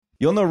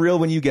You'll know real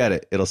when you get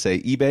it. It'll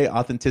say eBay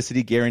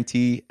Authenticity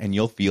Guarantee, and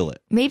you'll feel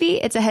it.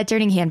 Maybe it's a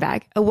head-turning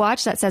handbag, a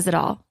watch that says it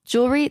all,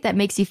 jewelry that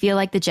makes you feel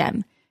like the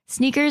gem,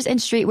 sneakers and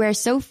streetwear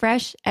so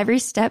fresh, every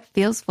step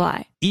feels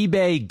fly.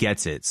 eBay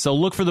gets it. So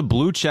look for the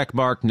blue check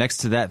mark next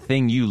to that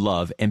thing you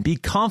love and be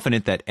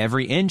confident that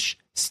every inch,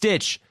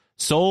 stitch,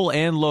 sole,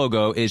 and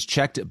logo is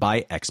checked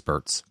by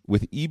experts.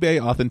 With eBay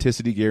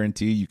Authenticity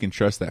Guarantee, you can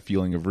trust that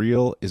feeling of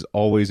real is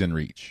always in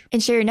reach.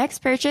 Ensure your next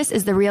purchase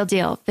is the real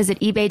deal. Visit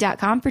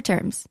eBay.com for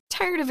terms.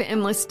 Tired of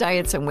endless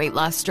diets and weight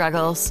loss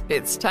struggles?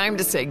 It's time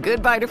to say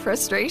goodbye to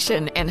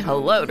frustration and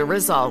hello to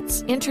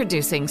results.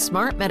 Introducing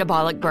Smart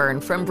Metabolic Burn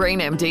from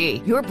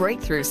BrainMD, your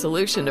breakthrough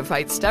solution to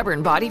fight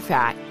stubborn body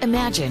fat.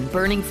 Imagine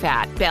burning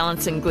fat,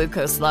 balancing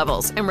glucose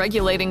levels, and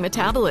regulating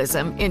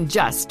metabolism in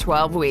just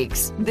 12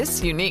 weeks.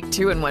 This unique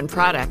 2-in-1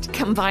 product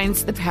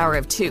combines the power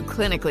of 2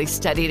 clinically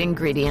studied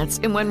ingredients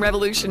in one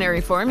revolutionary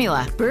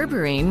formula.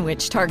 Berberine,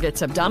 which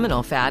targets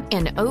abdominal fat,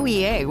 and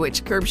OEA,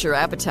 which curbs your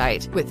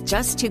appetite. With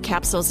just 2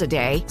 capsules a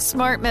day,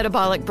 Smart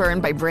Metabolic Burn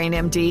by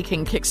BrainMD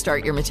can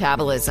kickstart your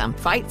metabolism,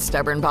 fight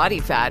stubborn body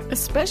fat,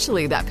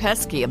 especially that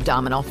pesky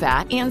abdominal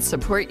fat, and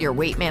support your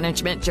weight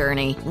management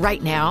journey.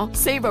 Right now,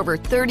 save over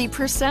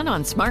 30%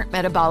 on Smart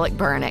Metabolic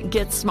Burn at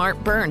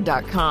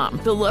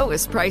GetSmartBurn.com. The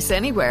lowest price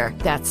anywhere.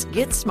 That's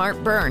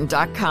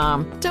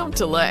GetSmartBurn.com. Don't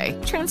delay.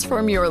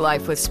 Transform your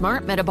life with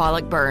Smart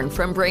Metabolic Burn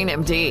from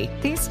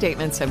BrainMD. These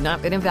statements have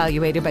not been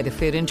evaluated by the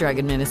Food and Drug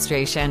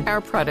Administration.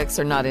 Our products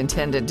are not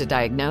intended to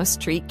diagnose,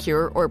 treat,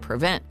 cure, or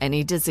prevent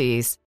any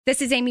disease.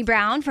 This is Amy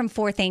Brown from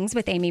 4 Things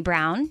with Amy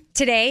Brown.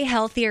 Today,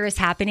 healthier is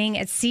happening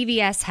at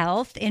CVS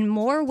Health in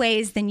more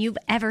ways than you've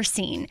ever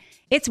seen.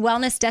 It's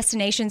wellness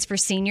destinations for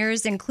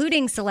seniors,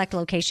 including select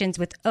locations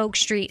with Oak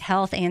Street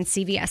Health and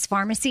CVS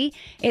Pharmacy.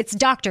 It's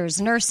doctors,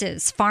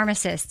 nurses,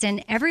 pharmacists,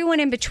 and everyone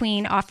in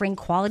between offering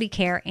quality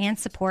care and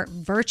support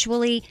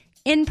virtually,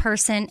 in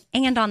person,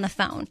 and on the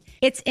phone.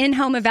 It's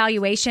in-home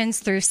evaluations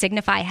through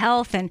Signify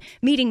Health and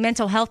meeting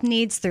mental health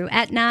needs through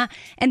Aetna.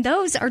 And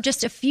those are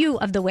just a few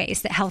of the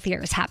ways that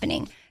healthier is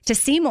happening. To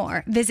see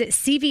more, visit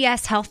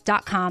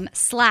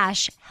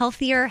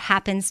cvshealth.com/healthier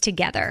happens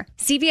together.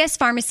 CVS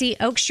Pharmacy,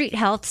 Oak Street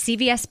Health,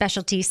 CVS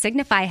Specialty,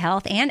 Signify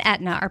Health, and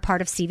Aetna are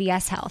part of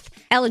CVS Health.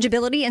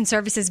 Eligibility and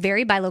services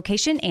vary by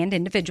location and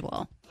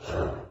individual.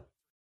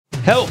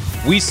 Help!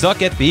 We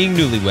suck at being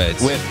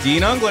newlyweds. With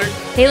Dean Ungler.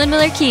 Halen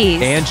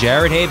Miller-Keys, And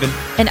Jared Haven.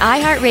 an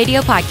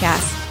iHeartRadio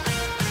podcast.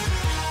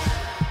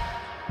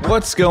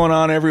 What's going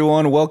on,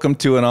 everyone? Welcome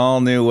to an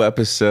all-new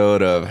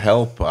episode of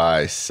Help,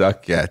 I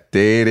Suck at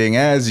Dating.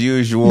 As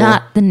usual.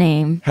 Not the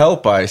name.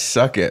 Help, I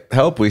suck at.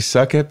 Help, we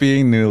suck at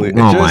being newly.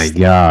 My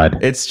God.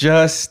 It's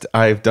just,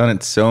 I've done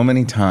it so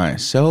many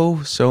times.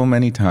 So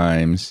many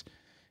times.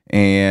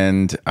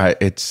 And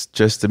it's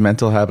just a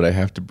mental habit I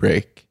have to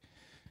break.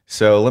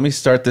 So let me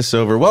start this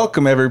over.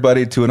 Welcome,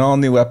 everybody, to an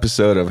all-new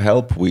episode of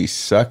Help, We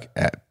Suck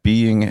at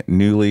Being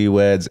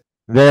Newlyweds.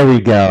 There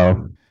we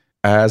go.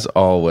 As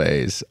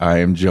always, I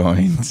am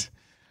joined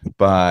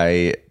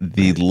by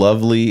the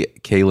lovely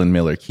Kaylin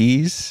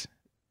Miller-Keys,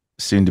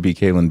 soon to be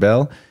Kaylin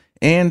Bell,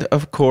 and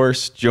of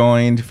course,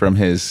 joined from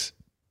his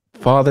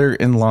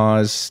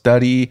father-in-law's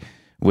study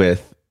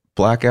with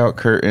blackout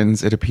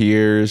curtains, it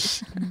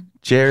appears,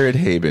 Jared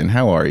Haben.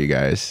 How are you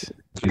guys?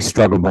 You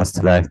struggle bus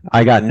today.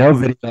 I got no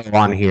video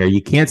on here.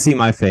 You can't see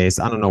my face.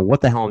 I don't know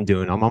what the hell I'm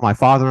doing. I'm on my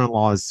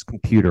father-in-law's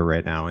computer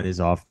right now in his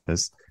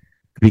office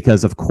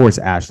because, of course,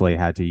 Ashley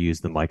had to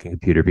use the mic and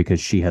computer because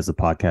she has a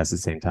podcast at the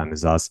same time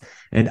as us.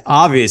 And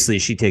obviously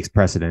she takes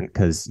precedent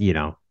because, you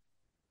know,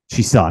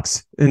 she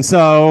sucks. And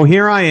so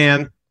here I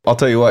am. I'll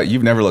tell you what,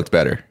 you've never looked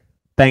better.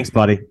 Thanks,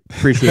 buddy.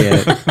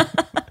 Appreciate it.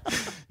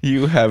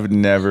 You have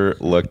never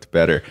looked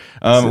better.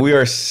 We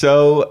are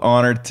so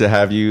honored to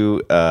have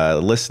you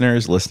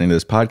listeners listening to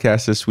this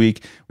podcast this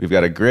week. We've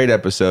got a great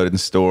episode in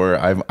store.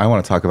 I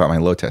want to talk about my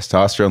low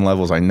testosterone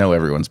levels. I know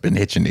everyone's been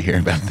itching to hear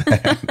about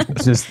that.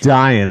 Just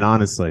dying,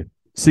 honestly.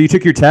 So you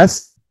took your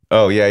test?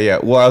 Oh, yeah.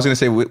 Well, I was going to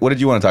say, what did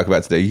you want to talk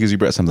about today? Because you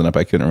brought something up.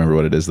 I couldn't remember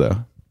what it is,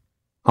 though.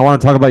 I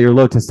want to talk about your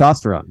low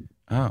testosterone.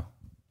 Oh. Okay.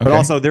 But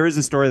also, there is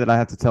a story that I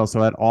have to tell.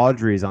 So at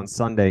Audrey's on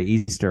Sunday,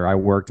 Easter, I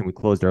worked and we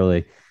closed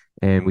early.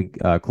 And we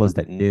closed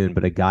at noon,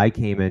 but a guy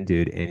came in,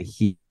 dude, and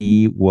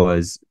he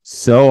was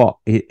so,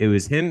 it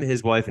was him,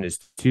 his wife, and his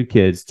 2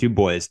 kids, 2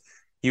 boys.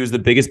 He was the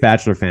biggest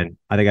Bachelor fan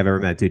I think I've ever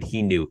met, dude.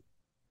 He knew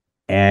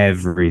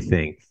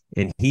everything.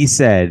 And he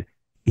said,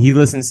 he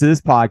listens to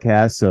this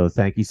podcast, so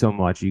thank you so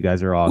much. You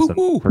guys are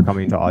awesome for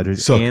coming to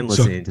Audrey's and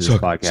listening to this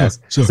podcast.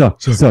 Suck.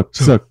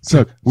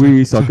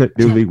 We suck at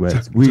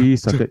newlyweds. We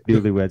suck at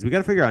newlyweds. We got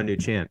to figure out a new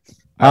chant.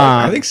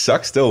 I think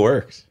suck still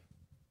works.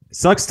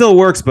 Suck still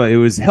works, but it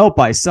was help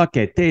I suck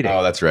at dating.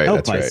 Oh, that's right.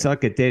 Help I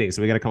suck at dating.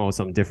 So we got to come up with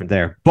something different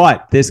there.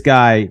 But this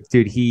guy,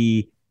 dude,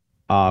 he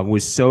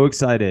was so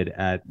excited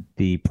at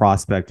the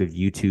prospect of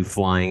you 2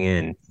 flying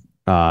in.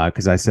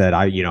 Because I said,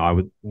 I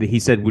would. He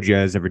said, would you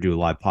guys ever do a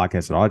live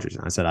podcast at Audrey's?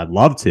 And I said, I'd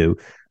love to.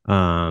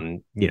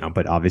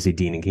 But obviously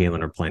Dean and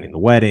Caitlin are planning the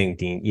wedding.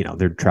 Dean,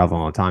 they're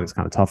traveling all the time. It's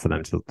kind of tough for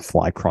them to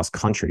fly cross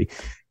country.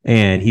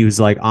 And he was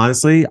like,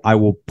 honestly, I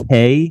will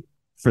pay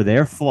for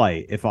their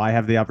flight if I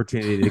have the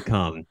opportunity to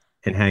come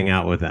and hang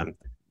out with them.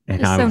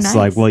 And I was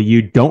like, well,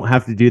 you don't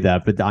have to do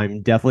that, but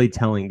I'm definitely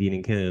telling Dean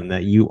and Kim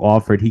that you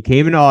offered. He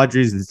came into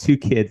Audrey's, the 2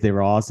 kids, they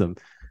were awesome.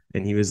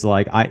 And he was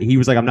like,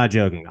 I'm not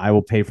joking. I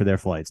will pay for their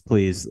flights,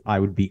 please. I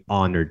would be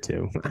honored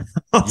to.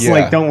 I was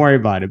like, don't worry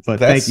about it. But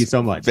thank you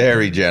so much.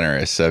 Very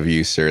generous of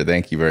you, sir.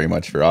 Thank you very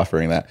much for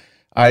offering that.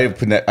 I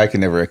could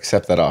never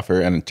accept that offer.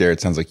 And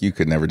Jared, sounds like you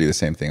could never do the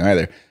same thing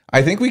either.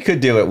 I think we could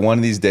do it one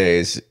of these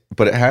days,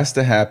 but it has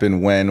to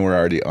happen when we're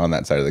already on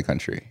that side of the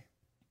country.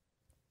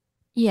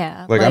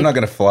 Yeah. Like I'm not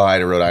going to fly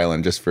to Rhode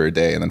Island just for a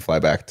day and then fly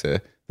back to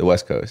the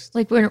West Coast.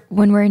 Like when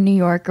we're in New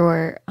York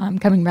or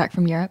coming back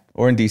from Europe.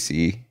 Or in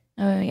DC.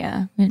 Oh,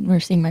 yeah. We're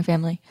seeing my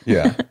family.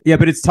 Yeah. Yeah,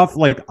 but it's tough.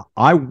 Like,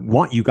 I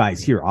want you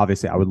guys here.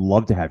 Obviously, I would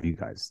love to have you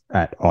guys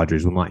at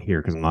Audrey's. I'm not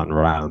here because I'm not in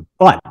Rhode Island.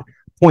 But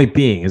point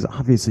being is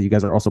obviously you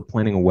guys are also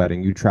planning a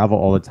wedding. You travel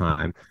all the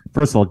time.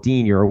 First of all,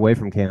 Dean, you're away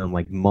from Canada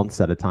like months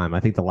at a time.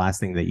 I think the last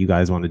thing that you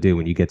guys want to do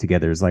when you get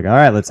together is like, all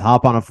right, let's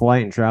hop on a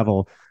flight and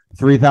travel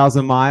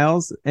 3,000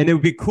 miles, and it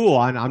would be cool.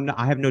 I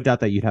have no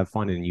doubt that you'd have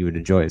fun and you would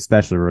enjoy it,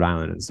 especially Rhode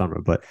Island in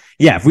summer. But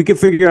yeah, if we could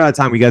figure out a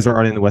time, you guys are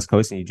already in the West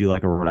Coast and you do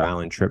like a Rhode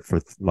Island trip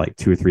for like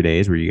 2 or 3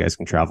 days where you guys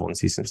can travel and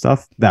see some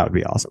stuff, that would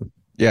be awesome.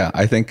 Yeah,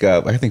 I think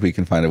we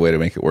can find a way to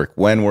make it work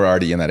when we're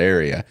already in that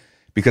area,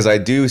 because I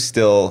do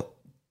still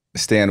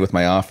stand with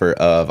my offer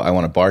of I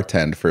want to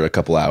bartend for a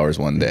couple hours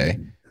one day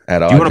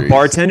at Audrey's. Do you want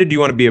to bartend or do you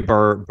want to be a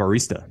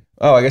barista?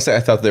 Oh, I guess I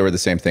thought they were the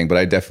same thing, but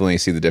I definitely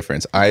see the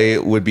difference. I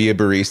would be a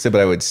barista,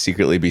 but I would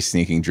secretly be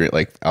sneaking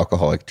like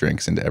alcoholic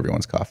drinks into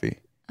everyone's coffee.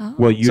 Oh.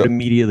 Well, you'd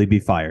immediately be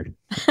fired.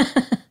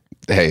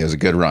 Hey, it was a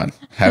good run.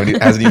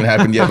 Hasn't even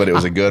happened yet, but it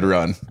was a good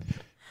run.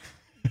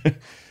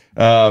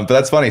 But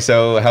that's funny.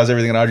 So how's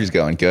everything at Audrey's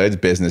going?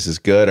 Good? Business is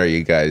good? Are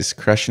you guys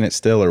crushing it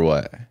still or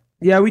what?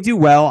 Yeah, we do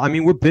well. I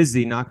mean, we're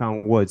busy, knock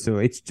on wood. So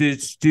it's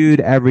just, dude,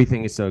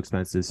 everything is so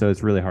expensive. So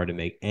it's really hard to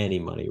make any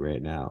money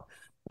right now.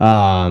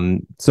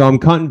 So I'm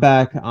cutting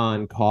back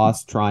on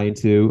costs, trying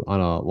to on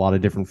a lot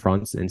of different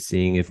fronts and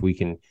seeing if we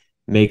can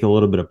make a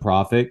little bit of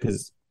profit.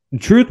 Because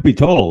truth be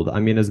told, I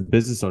mean, as a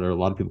business owner, a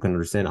lot of people can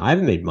understand I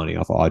haven't made money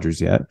off of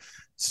Audrey's yet.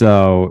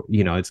 So,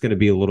 it's going to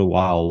be a little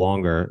while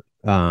longer.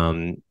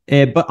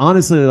 But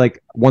honestly,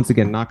 like once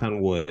again, knock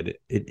on wood,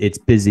 it's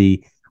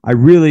busy. I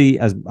really,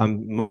 as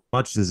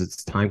much as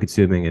it's time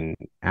consuming and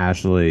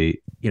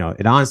Ashley,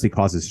 it honestly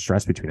causes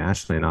stress between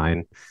Ashley and I.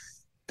 And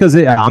because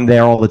I'm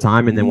there all the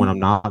time, and then when I'm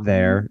not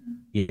there,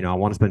 I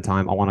want to spend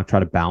time. I want to try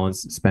to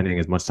balance spending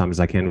as much time as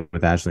I can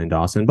with Ashley and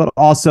Dawson, but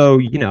also,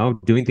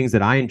 doing things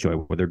that I enjoy,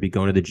 whether it be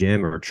going to the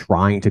gym or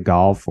trying to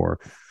golf or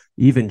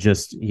even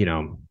just,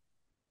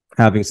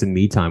 having some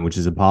me time, which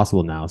is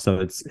impossible now. So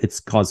it's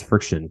caused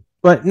friction,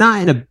 but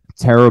not in a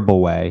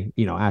terrible way.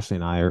 Ashley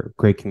and I are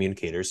great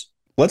communicators.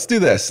 Let's do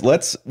this.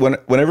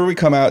 Whenever we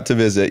come out to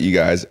visit you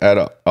guys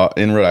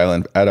in Rhode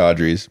Island at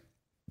Audrey's,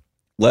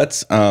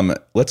 let's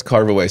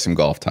carve away some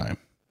golf time,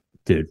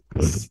 dude.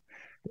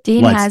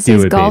 Dean has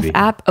his golf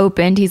app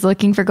opened. He's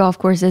looking for golf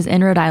courses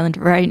in Rhode Island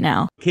right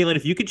now. Caitlin,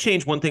 if you could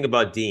change one thing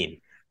about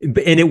Dean,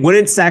 and it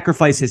wouldn't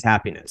sacrifice his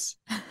happiness,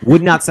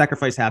 would not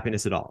sacrifice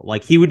happiness at all.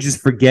 Like he would just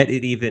forget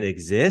it even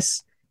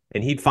exists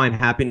and he'd find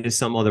happiness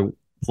some other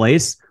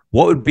place.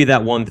 What would be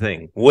that one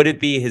thing? Would it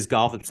be his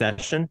golf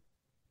obsession?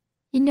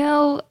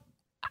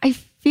 I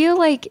feel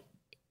like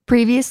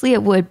previously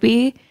it would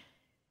be.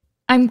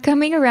 I'm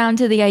coming around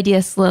to the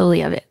idea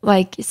slowly of it.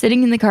 Like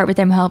sitting in the cart with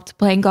him helped,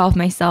 playing golf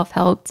myself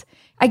helped.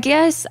 I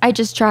guess I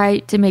just try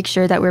to make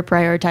sure that we're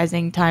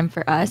prioritizing time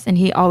for us. And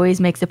he always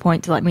makes a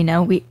point to let me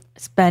know we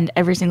spend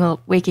every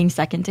single waking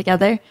second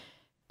together.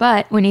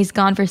 But when he's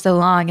gone for so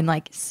long and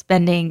like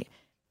spending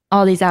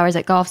all these hours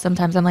at golf,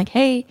 sometimes I'm like,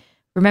 hey,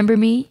 remember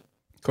me?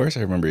 Of course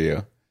I remember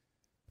you.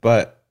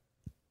 But,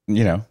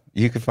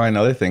 you could find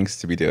other things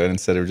to be doing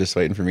instead of just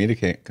waiting for me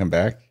to come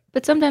back.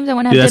 But sometimes I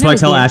want to have dinner. That's why I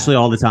tell Ashley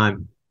all the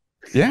time.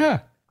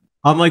 Yeah.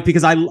 I'm like,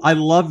 because I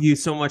love you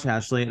so much,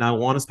 Ashley, and I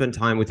want to spend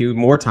time with you,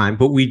 more time,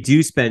 but we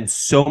do spend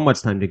so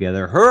much time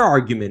together. Her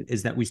argument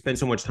is that we spend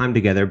so much time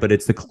together, but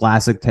it's the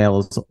classic tale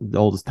of the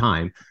oldest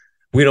time.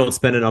 We don't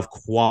spend enough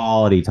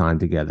quality time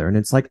together. And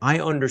it's like, I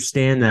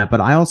understand that, but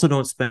I also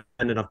don't spend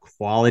enough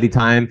quality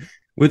time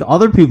with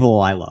other people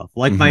I love,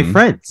 like my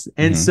friends.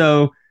 And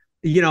so,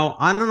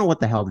 I don't know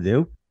what the hell to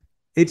do.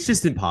 It's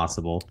just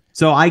impossible.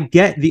 So I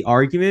get the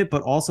argument,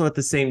 but also at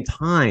the same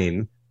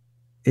time,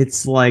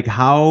 it's like,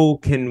 how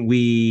can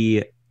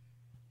we,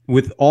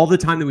 with all the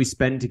time that we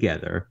spend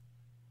together,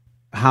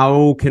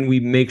 how can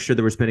we make sure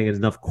that we're spending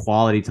enough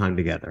quality time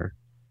together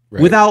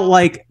without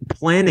like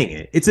planning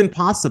it? It's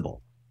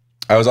impossible.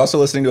 I was also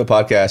listening to a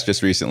podcast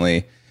just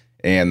recently,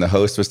 and the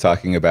host was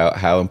talking about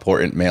how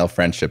important male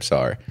friendships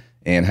are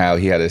and how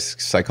he had a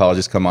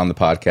psychologist come on the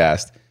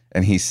podcast.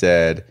 And he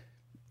said,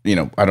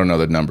 I don't know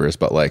the numbers,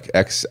 but like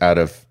X out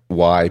of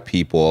Y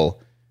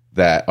people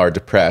that are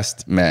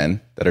depressed,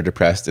 men that are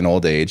depressed in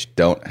old age,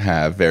 don't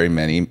have very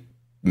many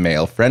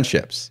male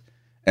friendships.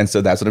 And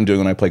so that's what I'm doing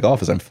when I play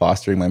golf is I'm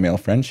fostering my male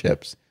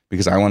friendships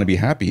because I want to be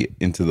happy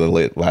into the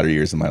latter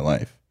years of my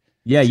life.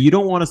 Yeah, you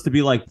don't want us to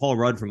be like Paul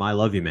Rudd from I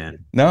Love You,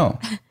 Man. No.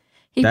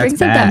 He That's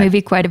brings up bad. that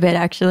movie quite a bit,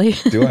 actually.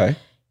 Do I?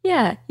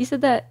 Yeah, you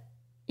said that.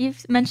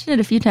 You've mentioned it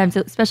a few times,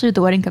 especially with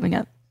the wedding coming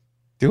up.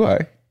 Do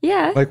I?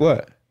 Yeah. Like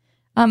what?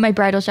 My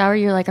bridal shower,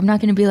 you're like, I'm not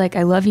going to be like,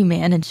 I love you,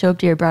 man, and show up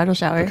to your bridal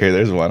shower. Okay,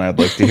 there's one I'd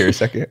like to hear a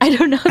second. I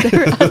don't know.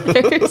 There were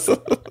others.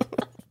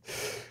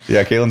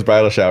 Yeah, Caitlin's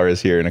bridal shower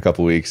is here in a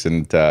couple weeks,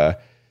 and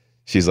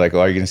she's like, "Oh,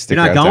 are you gonna stick?"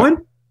 You're not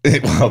around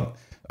going? Well,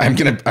 I'm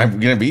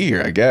gonna be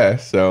here, I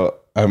guess. So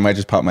I might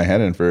just pop my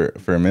head in for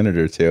a minute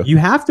or two. You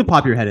have to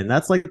pop your head in.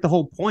 That's like the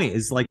whole point.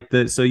 Is like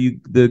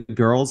the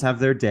girls have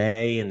their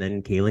day, and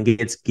then Caitlin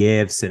gets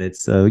gifts, and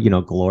it's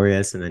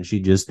glorious, and then she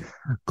just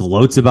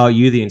gloats about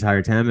you the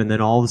entire time, and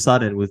then all of a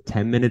sudden, with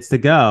 10 minutes to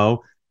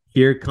go,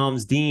 here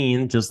comes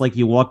Dean, just like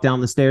you walk down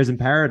the stairs in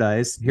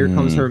paradise. Here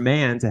comes her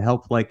man to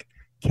help like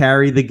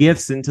carry the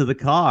gifts into the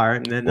car,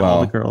 and then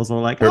all the girls are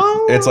like,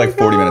 "Oh, it's like my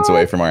 40 minutes God."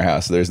 away from our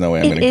house, so there's no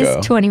way I'm It gonna is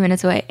go. 20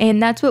 minutes away.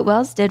 And that's what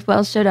Wells did.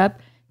 Wells showed up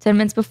 10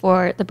 minutes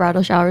before the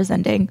bridal shower was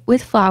ending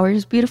with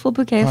flowers, beautiful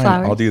bouquet of Fine,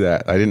 flowers. I'll do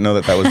that. I didn't know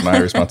that was my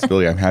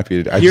responsibility. I'm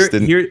happy to. I Here- just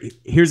didn't.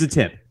 Here's a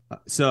tip.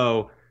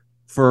 So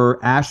for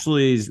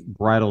Ashley's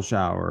bridal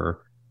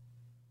shower,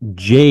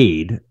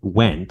 Jade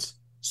went.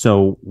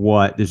 So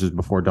this was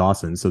before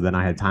Dawson. So then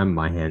I had time in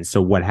my hands.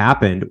 So what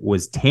happened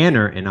was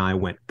Tanner and I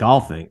went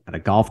golfing at a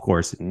golf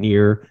course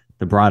near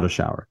the bridal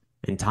shower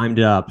and timed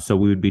it up so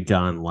we would be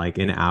done like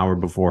an hour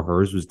before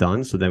hers was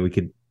done. So then we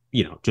could,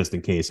 just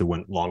in case it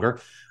went longer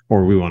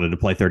or we wanted to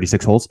play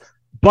 36 holes.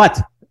 But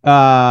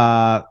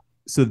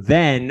so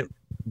then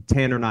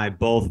Tanner and I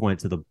both went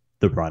to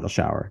the bridal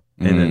shower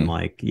and then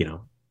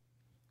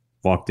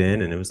walked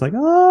in and it was like,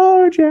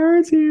 oh,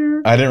 Jared's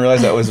here. I didn't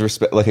realize that was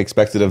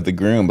expected of the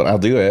groom, but I'll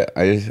do it.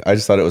 I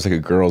just thought it was like a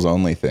girls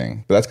only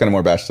thing, but that's kind of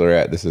more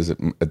bachelorette. This is a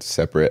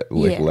separate,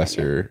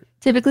 lesser.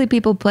 Typically,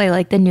 people play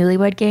like the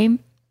newlywed game.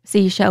 So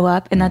you show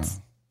up, and that's,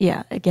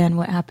 again,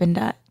 what happened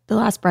at the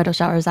last bridal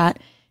shower was at.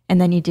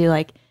 And then you do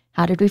like,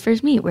 how did we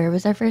first meet? Where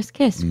was our first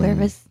kiss? Where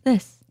was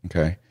this?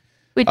 Okay.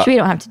 Which we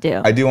don't have to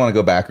do. I do want to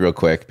go back real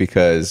quick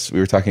because we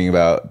were talking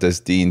about, does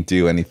Dean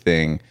do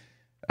anything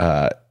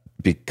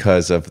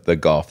because of the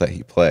golf that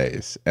he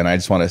plays? And I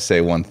just want to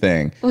say one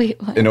thing.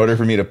 Wait, what? In order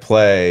for me to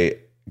play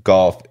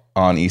golf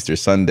on Easter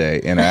Sunday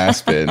in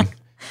Aspen,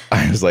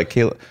 I was like,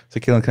 Caitlin,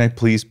 can I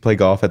please play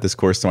golf at this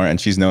course tomorrow?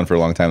 And she's known for a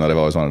long time that I've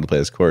always wanted to play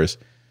this course.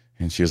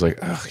 And she was like,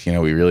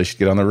 we really should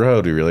get on the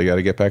road. We really got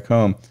to get back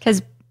home.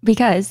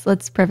 Because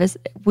let's preface,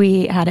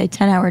 we had a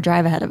 10-hour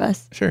drive ahead of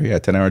us. Sure, yeah,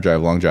 10-hour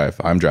drive, long drive.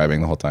 I'm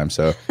driving the whole time,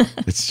 so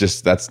it's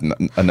just that's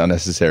an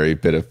unnecessary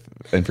bit of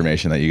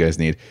information that you guys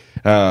need.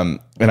 And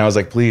I was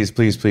like, please,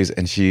 please, please.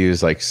 And she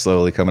was like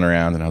slowly coming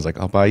around, and I was like,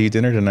 I'll buy you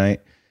dinner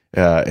tonight.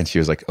 And she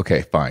was like,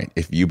 okay, fine.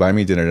 If you buy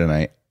me dinner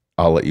tonight,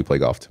 I'll let you play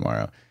golf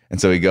tomorrow. And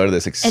so we go to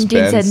this expensive.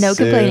 And Dean said no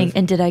complaining.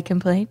 And did I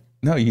complain?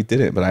 No, you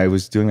didn't. But I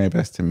was doing my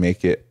best to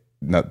make it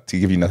to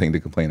give you nothing to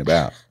complain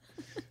about.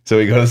 So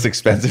we go to this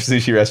expensive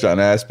sushi restaurant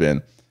in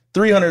Aspen,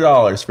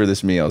 $300 for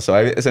this meal. So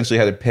I essentially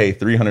had to pay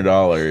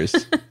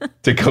 $300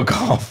 to go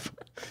golf,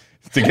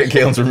 to get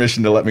Caitlin's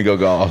permission to let me go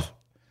golf.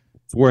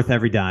 It's worth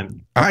every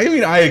dime. I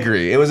mean, I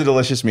agree. It was a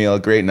delicious meal, a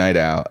great night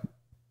out.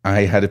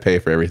 I had to pay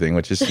for everything,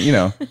 which is,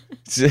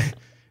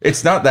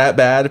 it's not that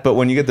bad. But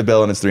when you get the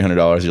bill and it's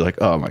 $300, you're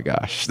like, oh my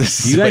gosh.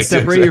 Do you guys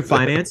separate your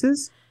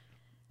finances?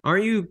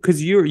 Aren't you?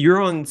 Because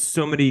you're on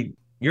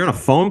you're on a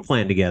phone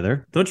plan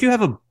together. Don't you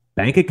have a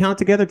bank account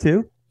together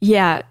too?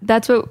 Yeah,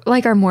 that's what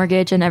like our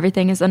mortgage and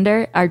everything is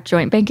under our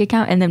joint bank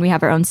account, and then we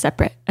have our own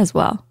separate as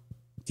well.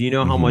 Do you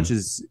know how much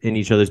is in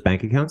each other's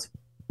bank accounts?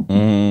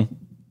 Mm-hmm.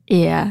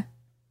 Yeah.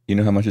 You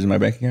know how much is in my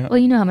bank account? Well,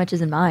 you know how much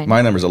is in mine.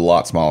 My number's a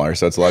lot smaller,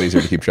 so it's a lot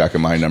easier to keep track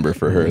of my number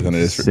for her than it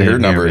is for Same her here,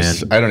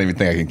 numbers. man. I don't even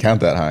think I can count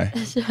that high.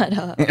 Shut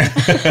up.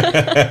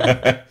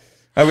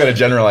 I've got a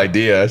general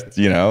idea, But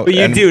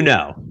you do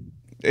know.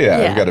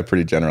 Yeah, Yeah. I've got a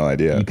pretty general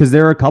idea. Because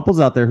there are couples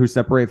out there who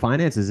separate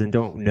finances and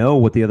don't know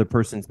what the other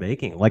person's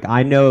making. Like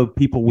I know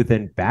people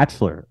within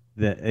Bachelor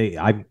that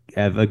I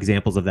have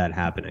examples of that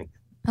happening.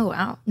 Oh,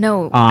 wow.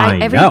 No, I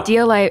every know.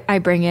 deal I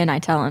bring in, I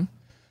tell him.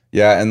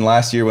 Yeah, and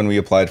last year when we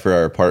applied for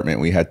our apartment,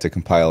 we had to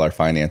compile our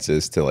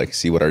finances to like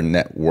see what our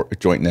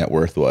joint net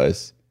worth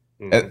was.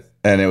 And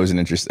it was an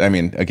interest. I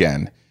mean,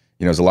 again,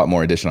 it was a lot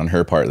more addition on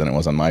her part than it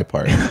was on my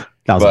part.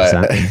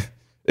 1000%.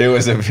 It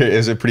was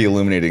a pretty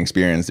illuminating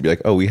experience to be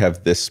like, oh, we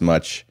have this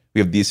much.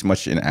 We have this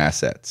much in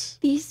assets.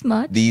 These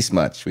much? These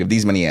much. We have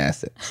these many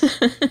assets.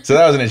 So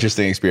that was an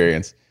interesting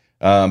experience.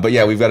 But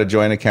yeah, we've got a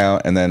joint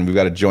account, and then we've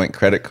got a joint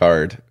credit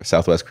card,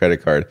 Southwest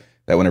credit card,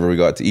 that whenever we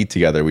go out to eat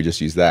together, we just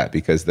use that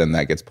because then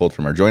that gets pulled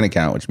from our joint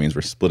account, which means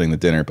we're splitting the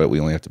dinner, but we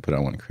only have to put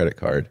on one credit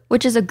card.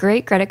 Which is a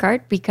great credit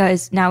card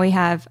because now we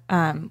have,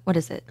 what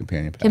is it?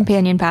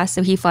 Companion pass.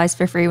 So he flies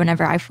for free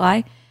whenever I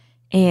fly.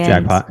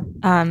 And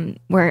Jackpot.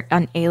 we're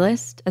on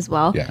A-list as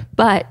well. Yeah.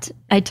 But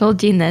I told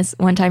Dean this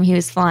one time he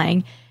was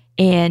flying,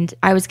 And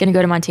I was going to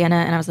go to Montana,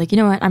 and I was like, you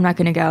know what? I'm not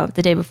going to go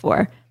the day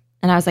before.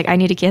 And I was like, I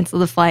need to cancel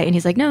the flight. And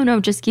he's like, no,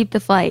 just keep the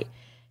flight.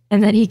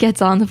 And then he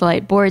gets on the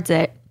flight, boards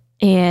it,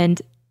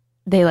 and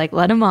they like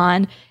let him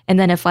on. And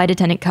then a flight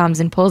attendant comes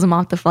and pulls him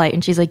off the flight.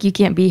 And she's like, you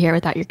can't be here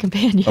without your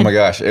companion. Oh my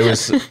gosh. It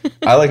was,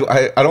 I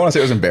don't want to say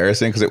it was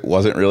embarrassing because it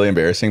wasn't really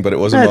embarrassing, but it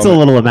was It's a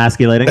little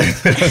emasculating.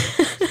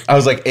 I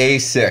was like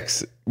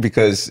A6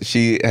 because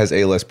she has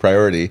A-list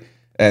priority.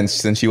 And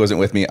since she wasn't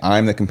with me,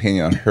 I'm the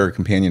companion on her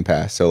companion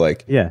pass. So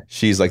like,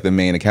 she's like the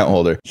main account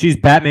holder. She's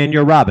Batman,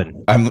 you're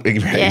Robin.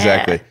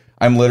 Exactly.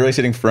 I'm literally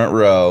sitting front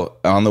row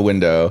on the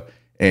window,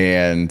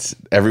 and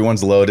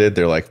everyone's loaded.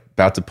 They're like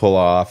about to pull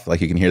off.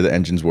 Like you can hear the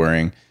engines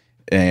whirring,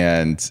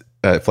 and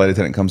a flight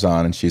attendant comes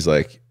on, and she's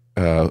like,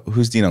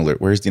 "Who's Dean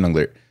Unglert? Where's Dean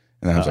Unglert?"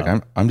 And I was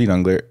like, "I'm Dean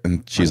Unglert,"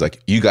 and she's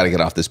like, "You got to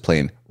get off this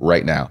plane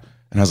right now."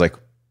 And I was like,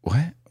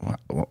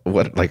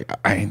 "What? Like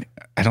I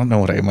don't know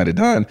what I might have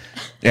done."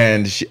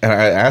 And I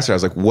asked her, I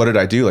was like, "What did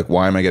I do? Like,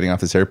 why am I getting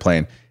off this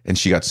airplane?" And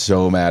she got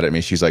so mad at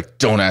me. She's like,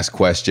 "Don't ask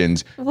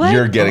questions. What?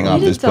 You're getting off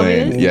this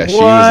plane." Yeah,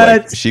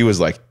 she was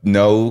like,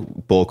 "No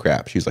bull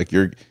crap." She's like,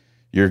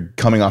 "You're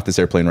coming off this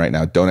airplane right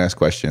now. Don't ask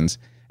questions."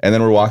 And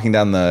then we're walking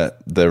down the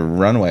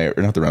runway,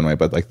 or not the runway,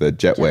 but like the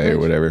jetway or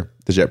whatever,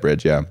 the jet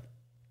bridge, yeah.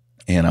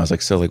 And I was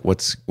like, "So like,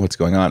 what's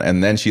going on?"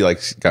 And then she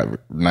like got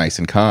nice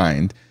and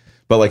kind,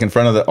 but like in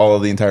front of all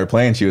of the entire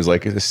plane, she was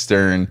like a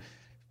stern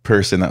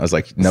person that was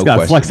like, "No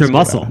questions." Flex her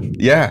muscle.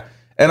 Yeah.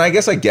 And I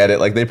guess I get it.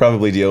 Like they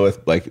probably deal with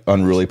like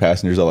unruly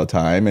passengers all the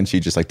time. And she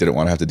just like didn't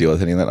want to have to deal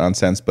with any of that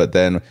nonsense. But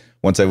then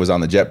once I was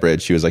on the jet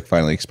bridge, she was like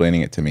finally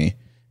explaining it to me.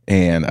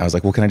 And I was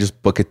like, well, can I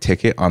just book a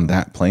ticket on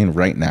that plane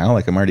right now?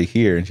 Like I'm already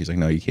here. And she's like,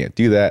 no, you can't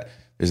do that.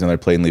 There's another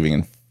plane leaving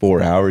in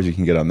 4 hours. You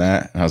can get on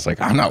that. And I was like,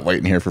 I'm not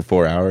waiting here for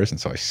 4 hours. And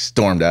so I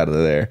stormed out of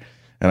there.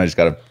 And I just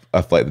got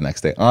a flight the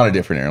next day on a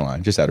different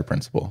airline, just out of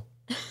principle.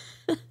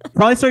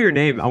 Probably saw your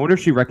name. I wonder if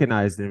she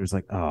recognized it and was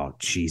like, oh,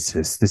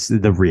 Jesus, this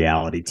is the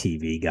reality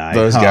TV guy.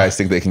 Those guys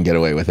think they can get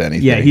away with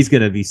anything. Yeah, he's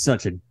going to be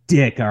such a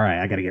dick. All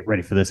right, I got to get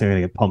ready for this. I got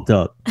to get pumped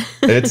up.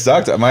 It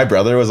sucked. My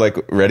brother was like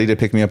ready to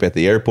pick me up at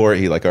the airport.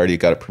 He like already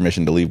got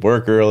permission to leave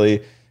work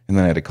early. And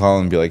then I had to call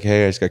him and be like,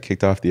 hey, I just got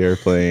kicked off the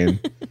airplane.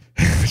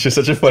 It's just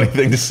such a funny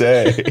thing to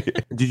say.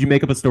 Did you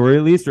make up a story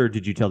at least, or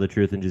did you tell the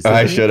truth and just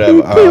I should have.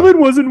 Kaylin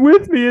wasn't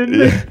with me and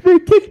they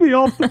kicked me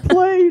off the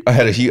plane. I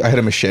had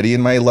a machete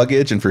in my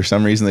luggage, and for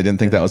some reason they didn't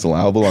think that was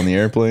allowable on the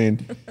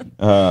airplane.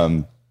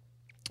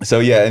 So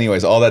yeah,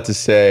 anyways, all that to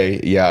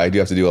say, yeah, I do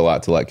have to do a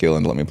lot to let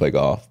Kaylin let me play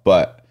golf.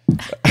 But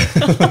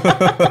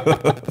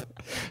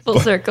full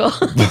circle.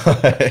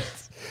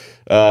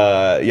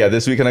 Yeah,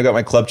 this weekend I got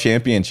my club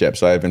championship,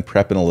 so I've been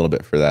prepping a little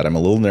bit for that. I'm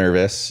a little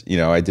nervous. You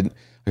know, I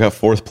got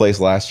 4th place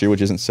last year,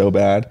 which isn't so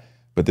bad,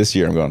 but this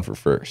year I'm going for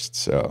 1st.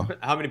 So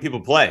how many people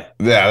play?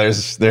 Yeah,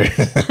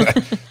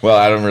 well,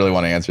 I don't really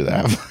want to answer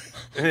that.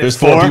 There's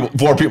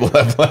four people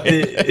that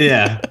play.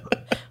 Yeah.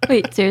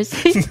 Wait,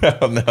 seriously?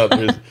 No,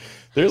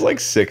 there's like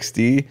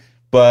 60,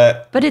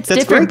 but it's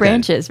different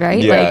branches,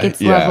 right? Yeah, like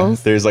it's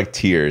levels. There's like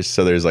tiers,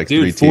 so there's like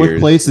 3 Dude, tiers. 4th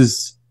place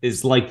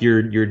is like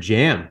your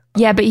jam.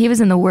 Yeah, but he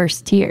was in the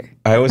worst tier.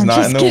 I was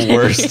not in the kidding.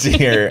 worst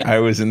tier. I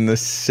was in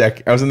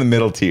the I was in the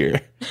middle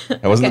tier.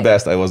 I wasn't the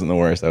best. I wasn't the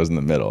worst. I was in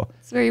the middle.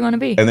 That's where you want to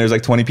be. And there's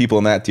like 20 people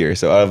in that tier.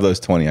 So out of those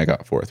 20, I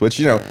got 4th, which,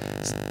 you know,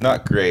 it's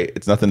not great.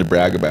 It's nothing to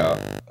brag about.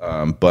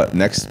 But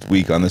next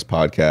week on this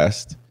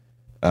podcast,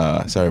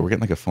 sorry, we're getting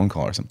like a phone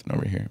call or something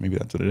over here. Maybe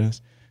that's what it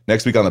is.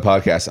 Next week on the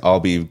podcast, I'll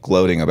be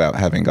gloating about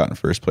having gotten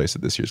 1st place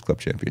at this year's club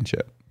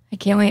championship. I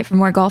can't wait for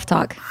more golf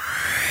talk.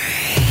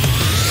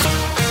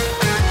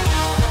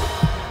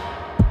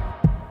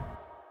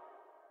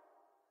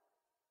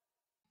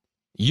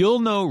 You'll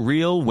know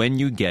real when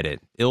you get it.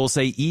 It will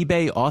say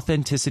eBay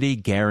Authenticity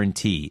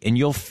Guarantee, and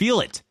you'll feel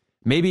it.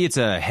 Maybe it's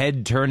a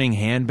head-turning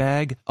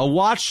handbag, a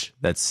watch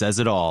that says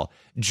it all,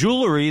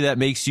 jewelry that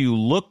makes you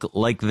look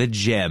like the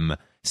gem,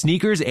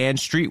 sneakers and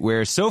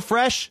streetwear so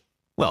fresh,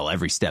 well,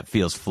 every step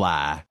feels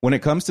fly. When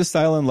it comes to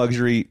style and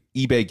luxury,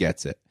 eBay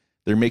gets it.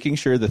 They're making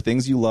sure the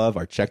things you love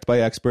are checked by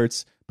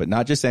experts, but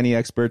not just any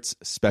experts,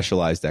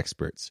 specialized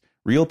experts.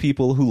 Real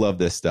people who love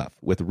this stuff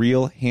with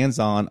real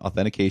hands-on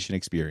authentication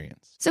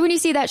experience. So when you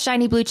see that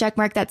shiny blue check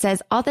mark that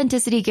says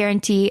Authenticity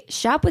Guarantee,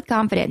 shop with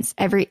confidence.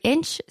 Every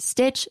inch,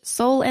 stitch,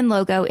 sole, and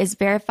logo is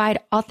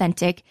verified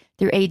authentic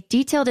through a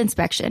detailed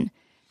inspection.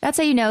 That's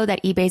how you know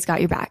that eBay's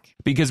got your back.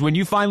 Because when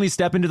you finally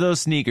step into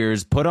those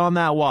sneakers, put on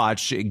that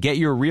watch, get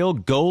your real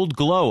gold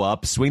glow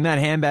up, swing that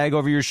handbag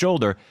over your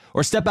shoulder,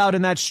 or step out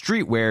in that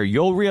streetwear,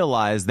 you'll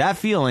realize that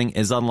feeling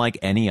is unlike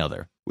any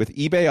other. With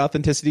eBay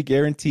Authenticity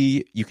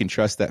Guarantee, you can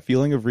trust that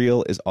feeling of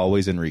real is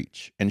always in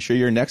reach. Ensure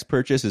your next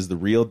purchase is the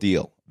real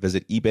deal.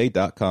 Visit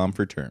ebay.com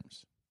for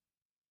terms.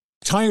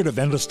 Tired of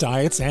endless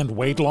diets and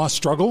weight loss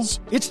struggles?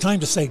 It's time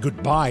to say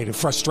goodbye to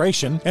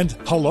frustration and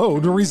hello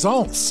to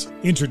results.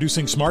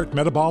 Introducing Smart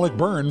Metabolic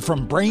Burn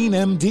from Brain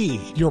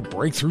MD, your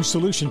breakthrough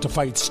solution to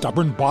fight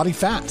stubborn body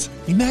fat.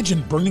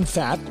 Imagine burning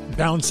fat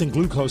balancing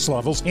glucose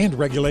levels and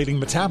regulating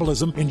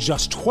metabolism in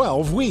just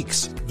 12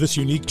 weeks. This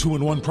unique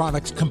 2-in-1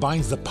 product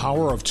combines the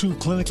power of 2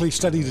 clinically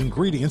studied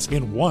ingredients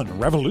in one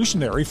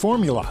revolutionary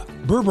formula.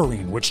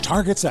 Berberine, which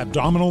targets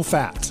abdominal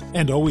fat,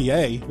 and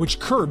OEA, which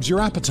curbs your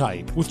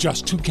appetite. With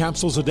just 2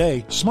 capsules a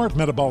day, Smart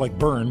Metabolic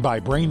Burn by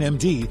Brain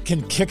MD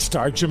can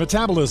kickstart your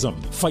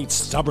metabolism, fight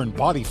stubborn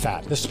body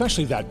fat,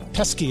 especially that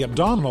pesky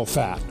abdominal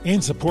fat,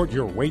 and support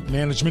your weight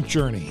management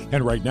journey.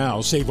 And right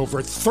now, save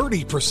over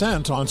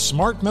 30% on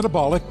Smart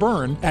Metabolic Burn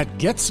at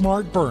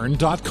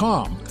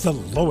GetSmartBurn.com. The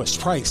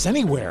lowest price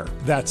anywhere.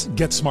 That's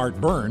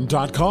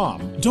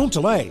GetSmartBurn.com. Don't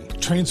delay.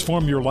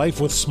 Transform your life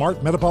with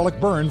Smart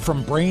Metabolic Burn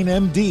from Brain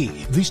MD.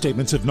 These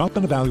statements have not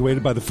been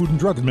evaluated by the Food and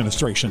Drug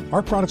Administration.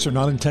 Our products are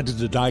not intended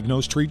to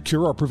diagnose, treat,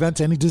 cure, or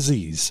prevent any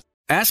disease.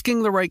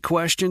 Asking the right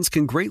questions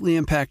can greatly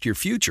impact your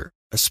future,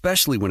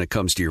 especially when it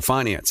comes to your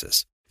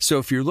finances. So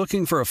if you're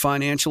looking for a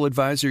financial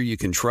advisor you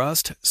can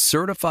trust,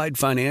 certified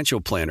financial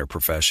planner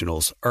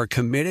professionals are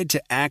committed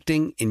to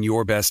acting in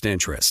your best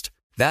interest.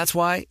 That's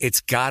why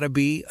it's got to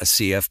be a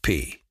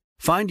CFP.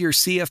 Find your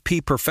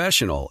CFP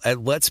professional at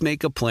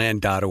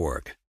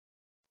letsmakeaplan.org.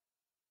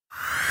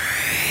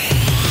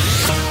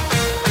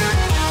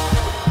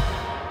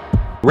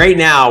 Right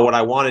now, what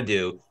I want to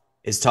do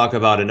is talk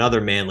about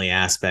another manly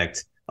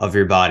aspect of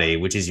your body,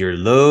 which is your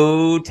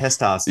low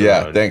testosterone.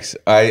 Yeah, thanks.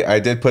 I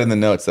did put in the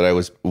notes that I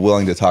was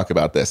willing to talk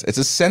about this. It's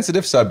a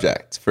sensitive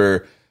subject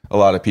for a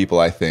lot of people,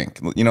 I think.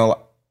 You know,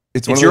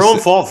 it's your own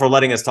fault for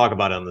letting us talk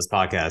about it on this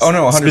podcast. Oh,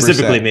 no, 100%.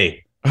 Specifically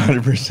me.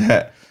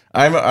 100%.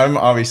 I'm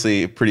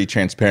obviously pretty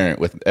transparent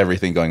with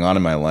everything going on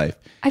in my life.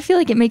 I feel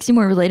like it makes you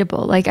more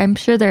relatable. Like, I'm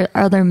sure there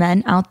are other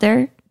men out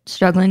there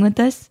struggling with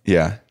this.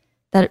 Yeah.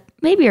 That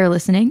maybe are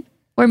listening,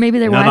 or maybe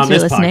their wives are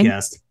listening.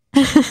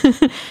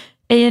 Podcast.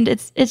 And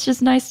it's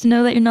just nice to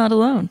know that you're not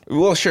alone.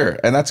 Well, sure.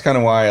 And that's kind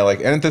of why I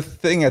like, and the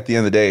thing at the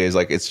end of the day is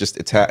like,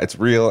 it's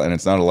real and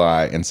it's not a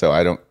lie. And so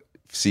I don't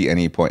see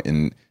any point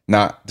in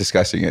not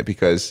discussing it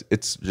because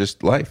it's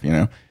just life, you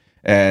know?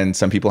 And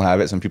some people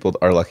have it. Some people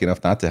are lucky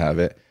enough not to have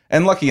it.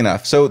 And lucky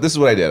enough. So this is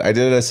what I did. I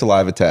did a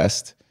saliva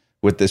test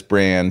with this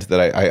brand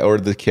that I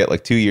ordered the kit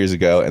like 2 years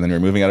ago. And then we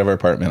were moving out of our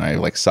apartment. I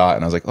like saw it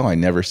and I was like, oh, I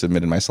never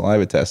submitted my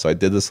saliva test. So I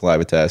did the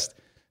saliva test,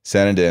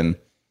 sent it in.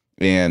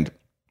 And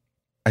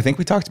I think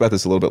we talked about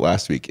this a little bit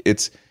last week.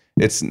 It's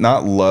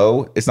not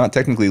low. It's not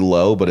technically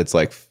low, but it's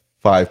like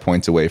 5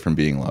 points away from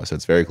being low. So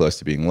it's very close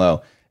to being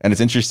low. And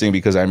it's interesting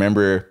because I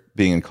remember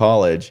being in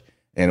college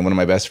and one of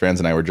my best friends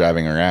and I were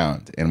driving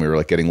around and we were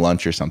like getting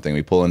lunch or something.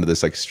 We pull into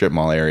this like strip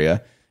mall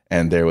area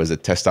and there was a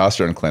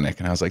testosterone clinic.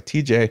 And I was like,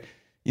 TJ,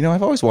 you know,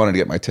 I've always wanted to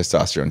get my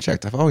testosterone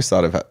checked. I've always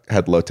thought I've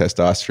had low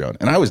testosterone.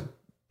 And I was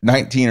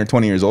 19 or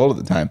 20 years old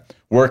at the time,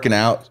 working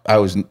out. I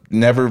was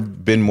never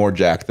been more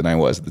jacked than I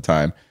was at the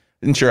time.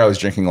 And sure, I was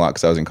drinking a lot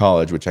because I was in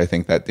college, which I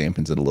think that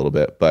dampens it a little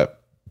bit.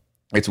 But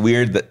it's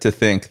weird to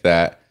think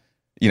that,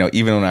 you know,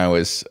 even when I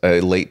was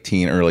a late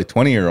teen, early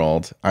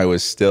 20-year-old, I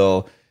was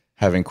still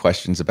having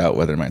questions about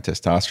whether my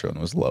testosterone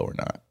was low or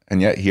not.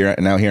 And yet here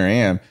I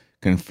am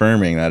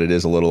confirming that it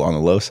is a little on the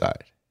low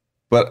side.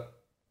 But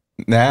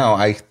now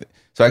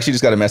so I actually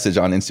just got a message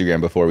on Instagram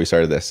before we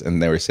started this,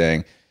 and they were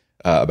saying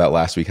about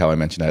last week how I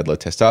mentioned I had low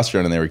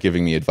testosterone, and they were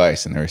giving me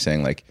advice, and they were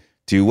saying like,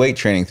 do weight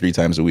training 3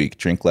 times a week,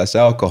 drink less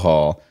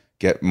alcohol,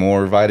 get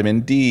more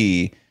vitamin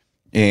D.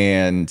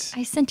 And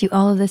I sent you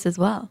all of this as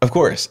well. Of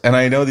course. And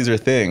I know these are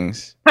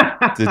things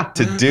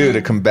to do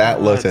to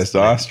combat low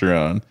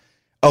testosterone.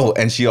 Oh,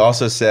 and she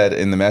also said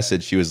in the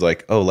message, she was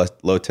like, oh,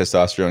 low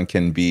testosterone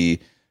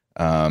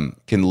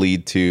can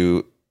lead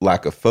to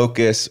lack of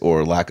focus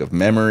or lack of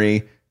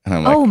memory. And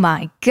I'm like, oh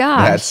my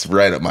gosh. That's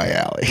right up my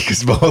alley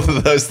because both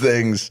of those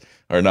things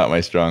are not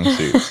my strong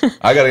suits.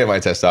 I got to get my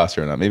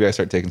testosterone up. Maybe I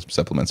start taking some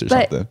supplements or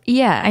something.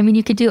 Yeah, I mean,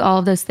 you could do all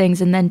of those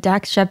things. And then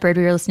Dax Shepard,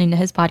 we were listening to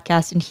his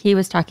podcast and he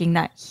was talking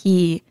that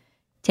he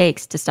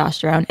takes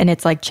testosterone and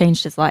it's like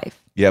changed his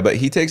life. Yeah, but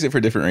he takes it for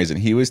a different reason.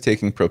 He was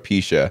taking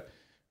Propecia,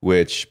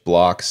 which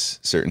blocks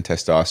certain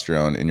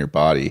testosterone in your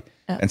body.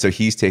 Oh. And so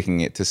he's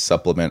taking it to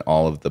supplement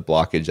all of the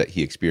blockage that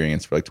he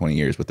experienced for like 20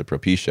 years with the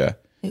Propecia.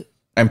 Ooh.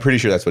 I'm pretty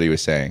sure that's what he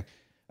was saying.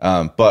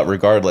 But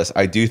regardless,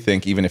 I do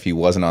think even if he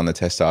wasn't on the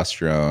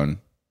testosterone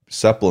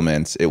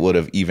supplements, it would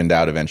have evened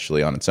out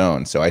eventually on its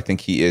own. So I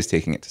think he is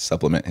taking it to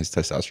supplement his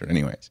testosterone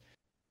anyways.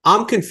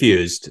 I'm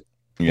confused.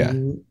 Yeah.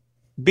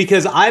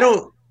 Because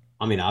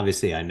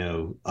obviously I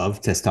know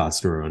of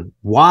testosterone.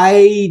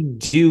 Why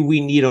do we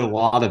need a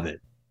lot of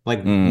it?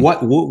 Like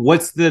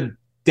what's the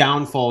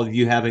downfall of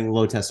you having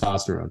low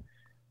testosterone?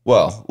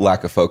 Well,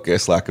 lack of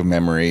focus, lack of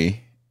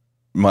memory,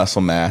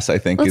 muscle mass, I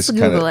think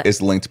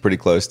is linked pretty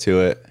close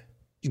to it.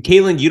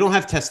 Caitlin, you don't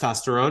have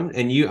testosterone,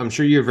 and I'm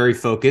sure you're very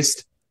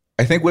focused.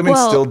 I think women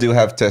still do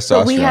have testosterone.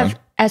 But we have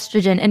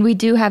estrogen, and we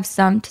do have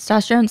some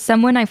testosterone.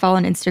 Someone I follow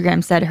on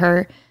Instagram said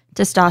her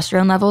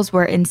testosterone levels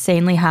were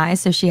insanely high,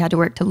 so she had to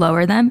work to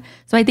lower them.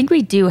 So I think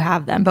we do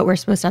have them, but we're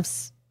supposed to have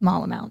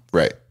small amounts.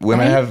 Right.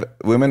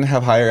 Women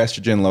have higher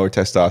estrogen, lower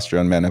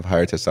testosterone. Men have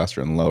higher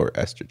testosterone, lower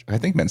estrogen. I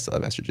think men still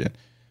have estrogen.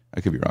 I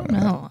could be wrong on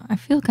that. No, I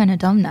feel kind of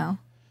dumb now.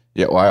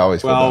 Yeah, well, I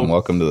always feel Well- dumb.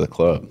 Welcome to the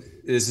club.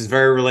 This is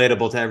very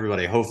relatable to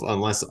everybody. Hopefully,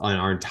 unless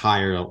our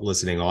entire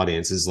listening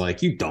audience is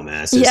like, you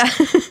dumbasses.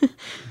 Yeah.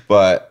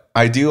 But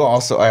I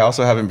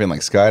also haven't been like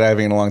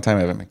skydiving in a long time.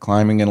 I haven't been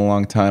climbing in a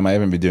long time. I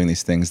haven't been doing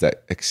these things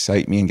that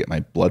excite me and get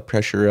my blood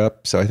pressure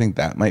up. So I think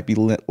that might be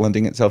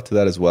lending itself to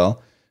that as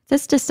well.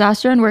 This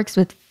testosterone works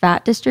with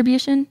fat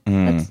distribution. How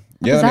does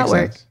that makes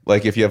work? sense.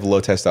 Like if you have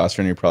low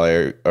testosterone, you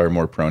probably are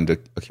more prone to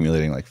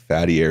accumulating like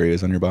fatty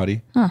areas on your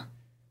body. Huh.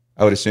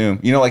 I would assume.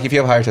 Like if you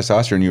have higher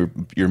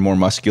testosterone, you're more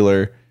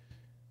muscular.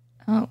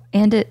 Oh,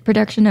 and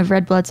production of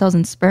red blood cells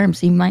and sperm,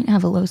 so you might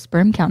have a low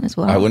sperm count as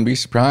well. I wouldn't be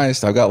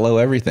surprised. I've got low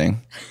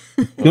everything.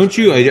 Don't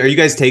you? Are you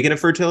guys taking a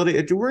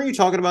fertility? Weren't you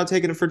talking about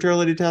taking a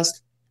fertility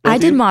test? I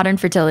Both did you? modern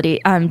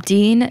fertility.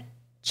 Dean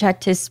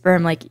checked his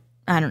sperm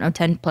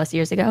 10 plus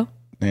years ago,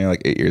 Yeah,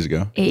 like 8 years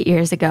ago. 8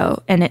 years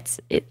ago, and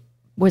it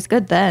was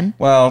good then.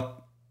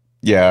 Well,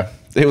 yeah,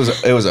 it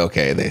was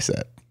okay. They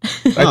said.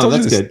 I Oh,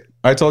 that's good.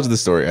 I told you the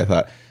story. I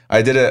thought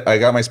I did it. I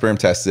got my sperm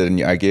tested,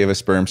 and I gave a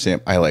sperm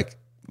sample.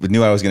 I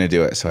knew I was going to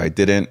do it, so I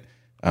didn't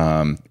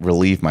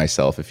relieve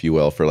myself, if you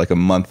will, for like a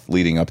month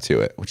leading up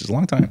to it, which is a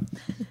long time.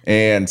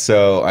 And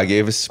so I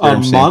gave a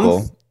sperm sample.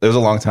 month? It was a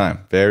long time,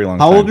 very long.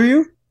 How time. old were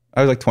you?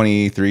 I was like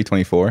 23,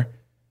 24.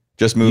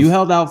 Just moved. You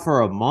held out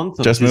for a month.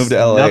 Of just moved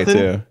to LA nothing?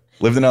 too.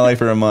 Lived in LA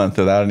for a month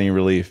without any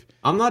relief.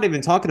 I'm not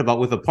even talking about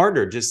with a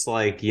partner. Just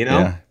like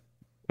Yeah.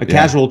 a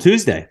casual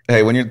Tuesday.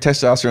 Hey, when your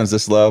testosterone's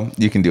this low,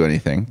 you can do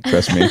anything.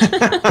 Trust me.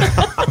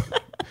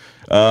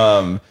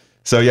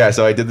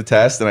 So I did the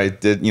test and I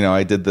did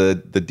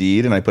the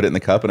deed and I put it in the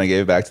cup and I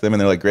gave it back to them and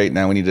they're like, great,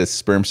 now we need a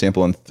sperm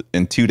sample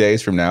in 2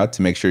 days from now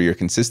to make sure your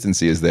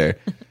consistency is there.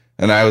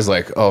 And I was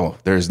like, oh,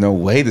 there's no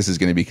way this is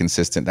going to be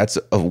consistent. That's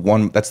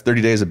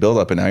 30 days of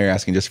buildup and now you're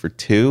asking just for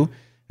 2.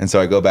 And so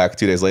I go back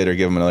 2 days later,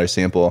 give them another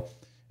sample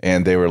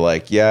and they were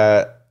like,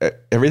 yeah,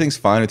 everything's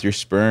fine with your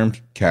sperm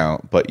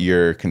count, but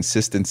your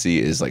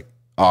consistency is like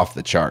off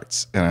the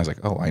charts. And I was like,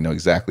 oh, I know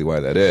exactly why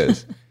that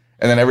is.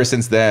 And then ever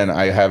since then,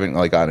 I haven't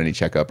got any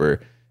checkup or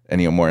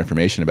any more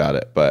information about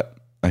it. But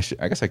I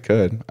guess I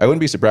could. I wouldn't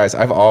be surprised.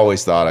 I've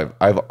always thought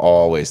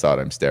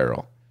I'm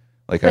sterile.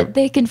 But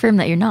they confirm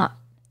that you're not.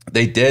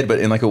 They did, but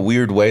in like a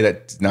weird way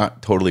that's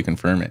not totally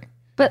confirming.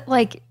 But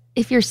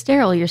if you're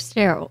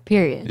sterile,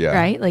 period. Yeah.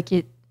 Right?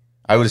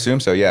 I would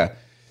assume so. Yeah.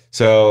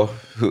 So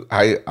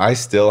I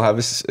still have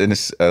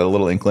a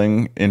little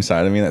inkling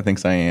inside of me that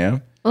thinks I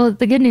am. Well,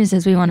 the good news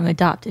is we want to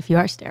adopt if you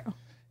are sterile.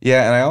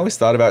 Yeah, and I always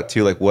thought about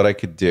too, like what I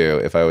could do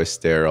if I was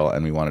sterile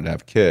and we wanted to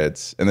have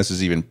kids. And this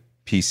was even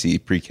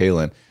PC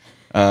pre-Kaylin.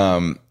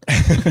 I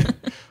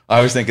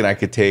was thinking I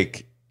could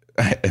take,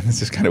 and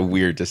this is kind of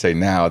weird to say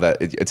now that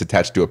it's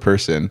attached to a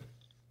person.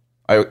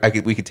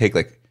 We could take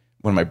like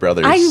one of my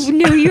brothers. I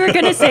knew you were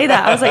going to say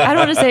that. I was like, I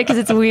don't want to say it because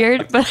it's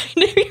weird, but I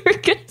knew you were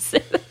going to say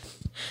that.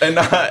 And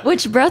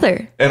Which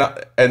brother?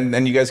 And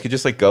then you guys could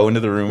just like go into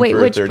the room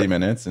for 30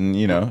 minutes and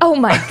Oh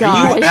my Are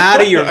god. you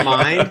out of your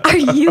mind? Are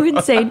you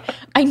insane?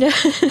 I know.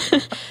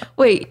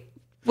 Wait,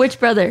 which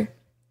brother?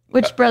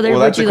 Which brother well,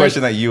 would that's a you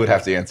question that you would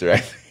have to answer, I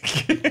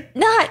think.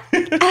 not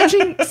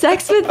having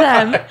sex with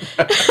them?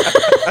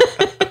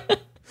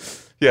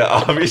 Yeah,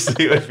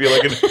 obviously it would feel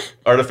like an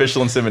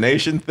artificial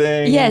insemination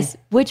thing. Yes,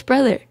 which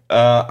brother?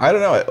 I don't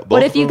know.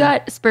 What if you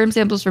got sperm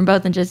samples from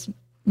both and just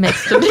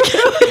mixed them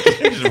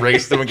together? just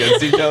race them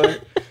against each other?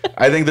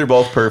 I think they're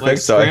both perfect. Like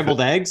so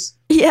scrambled eggs?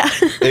 Yeah.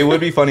 it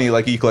would be funny,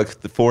 like you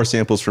collect the 4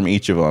 samples from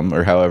each of them,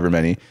 or however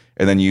many,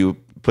 and then you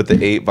put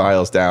the 8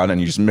 vials down and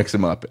you just mix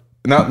them up.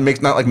 Not mix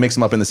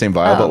them up in the same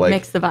vial, but like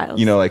mix the vials.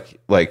 You know, like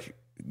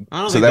I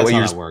don't so think that that's way how you're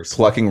that just works.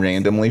 plucking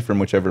randomly from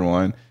whichever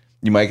one.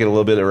 You might get a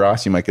little bit of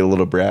Ross, you might get a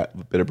little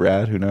bit of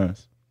Brad. Who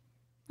knows?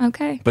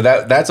 Okay.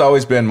 But that's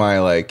always been my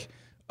like,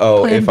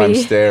 Plan if I'm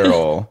B.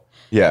 sterile,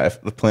 yeah,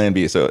 if the plan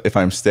B. So if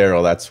I'm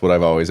sterile, that's what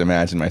I've always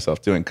imagined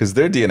myself doing because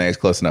their DNA is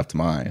close enough to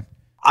mine.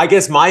 I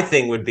guess my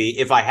thing would be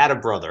if I had a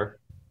brother,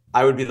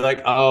 I would be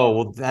like, oh,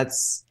 well,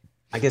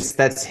 I guess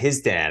that's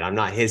his dad. I'm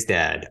not his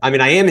dad. I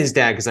mean, I am his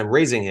dad because I'm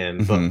raising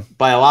him, but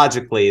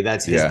biologically,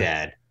 that's his Yeah.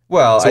 dad.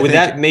 Well, So I would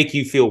think, that make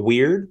you feel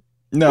weird?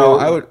 no,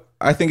 or-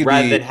 I think it'd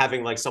rather be, than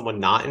having like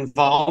someone not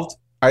involved?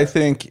 I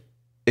think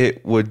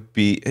it would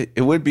be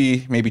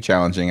maybe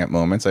challenging at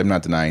moments. I'm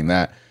not denying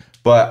that,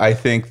 but I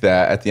think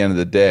that at the end of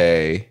the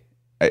day,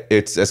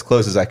 it's as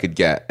close as I could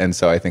get, and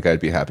so I think I'd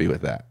be happy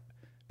with that.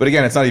 But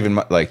again, it's not even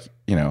like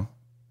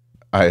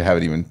I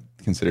haven't even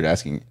considered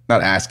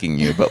not asking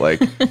you, but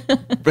like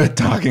but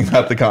talking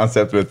about the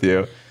concept with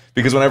you,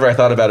 because whenever I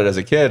thought about it as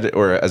a kid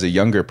or as a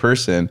younger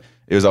person,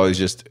 it was always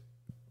just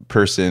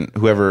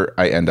whoever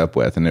I end up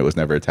with, and it was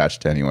never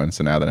attached to anyone.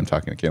 So now that I'm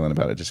talking to Kaylin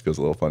about it, it just feels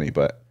a little funny,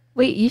 but.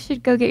 Wait, you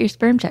should go get your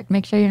sperm checked.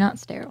 Make sure you're not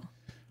sterile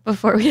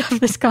before we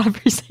have this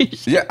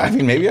conversation. Yeah, I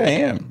mean, maybe I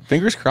am.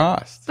 Fingers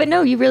crossed. But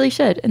no, you really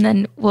should. And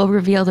then we'll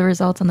reveal the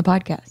results on the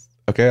podcast.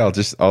 Okay, I'll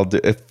do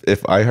if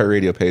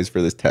iHeartRadio pays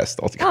for this test,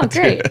 I'll go Oh,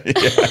 do great.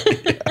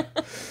 it. Yeah.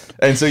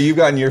 And so you've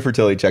gotten your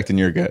fertility checked and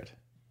you're good.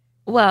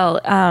 Well,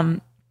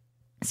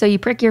 so you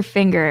prick your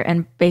finger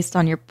and based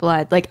on your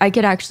blood, like I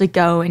could actually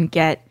go and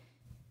get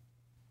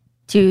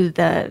to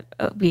the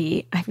OB.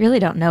 I really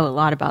don't know a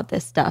lot about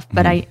this stuff,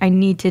 but I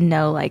need to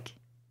know like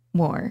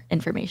more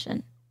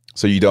information.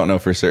 So you don't know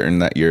for certain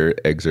that your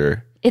eggs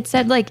are... It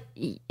said like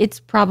it's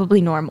probably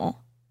normal.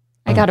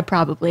 I got a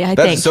probably, I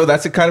think. So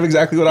that's kind of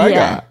exactly what I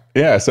got.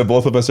 Yeah, so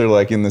both of us are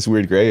like in this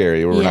weird gray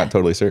area where we're not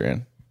totally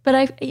certain.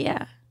 But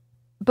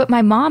But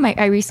my mom,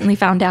 I recently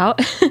found out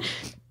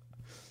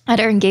at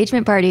our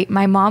engagement party,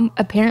 my mom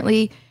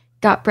apparently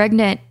got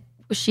pregnant.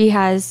 She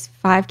has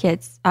 5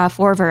 kids,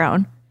 4 of her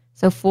own.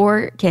 So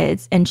 4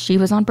 kids, and she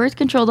was on birth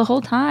control the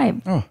whole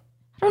time. Oh.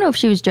 I don't know if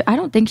she was, I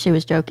don't think she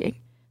was joking.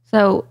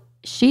 So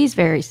she's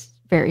very,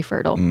 very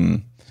fertile.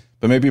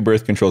 But maybe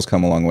birth control's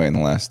come a long way in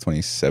the last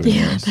 27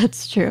 years. Yeah,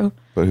 that's true.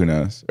 But who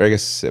knows? Or I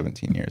guess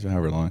 17 years,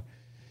 however long.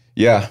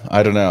 Yeah,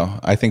 I don't know.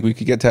 I think we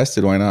could get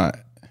tested. Why not?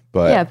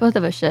 But yeah, both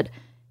of us should.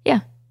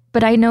 Yeah.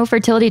 But I know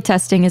fertility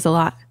testing is a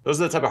lot.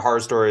 Those are the type of horror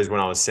stories when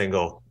I was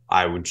single,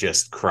 I would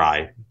just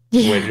cry.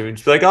 Yeah. When it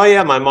would be like, oh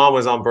yeah, my mom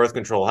was on birth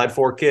control, had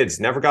 4 kids,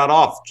 never got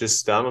off.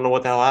 Just, I don't know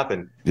what the hell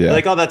happened. Yeah.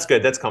 Like, oh, that's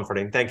good. That's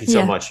comforting. Thank you so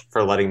Yeah. much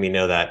for letting me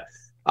know that.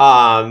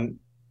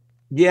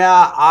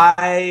 Yeah,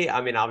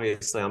 I mean,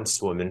 obviously I'm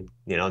swimming,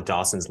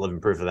 Dawson's living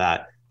proof of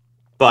that.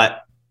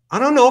 But I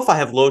don't know if I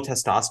have low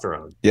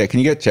testosterone. yeah, can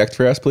you get checked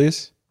for us,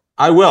 please?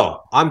 I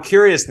will. I'm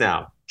curious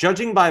now.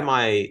 Judging by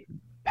my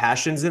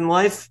passions in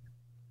life,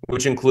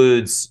 which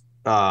includes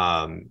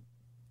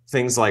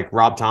things like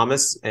Rob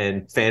Thomas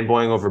and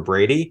fanboying over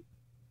Brady,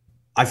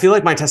 I feel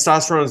like my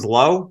testosterone is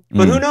low,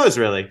 but who knows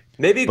really?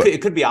 Maybe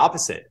it could be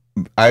opposite.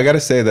 I got to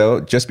say,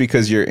 though, just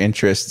because your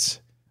interests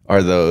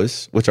are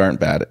those, which aren't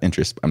bad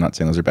interests, I'm not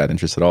saying those are bad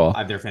interests at all.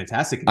 They're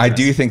fantastic. I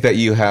do think that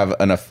you have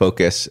enough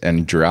focus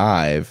and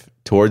drive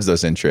towards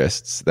those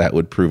interests that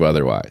would prove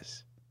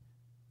otherwise.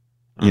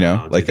 I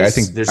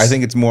think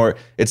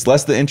it's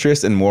less the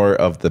interest and more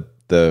of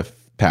the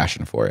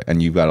passion for it.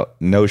 And you've got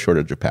no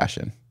shortage of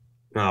passion.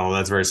 Oh,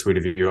 that's very sweet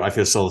of you. I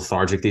feel so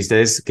lethargic these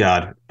days.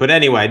 God. But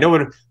anyway, you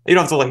don't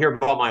have to hear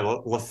about my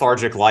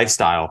lethargic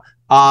lifestyle.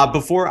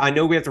 Before, I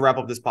know we have to wrap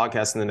up this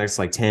podcast in the next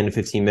 10 to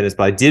 15 minutes,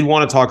 but I did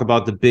want to talk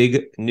about the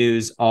big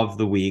news of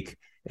the week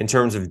in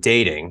terms of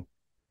dating,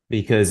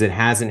 because it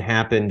hasn't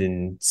happened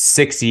in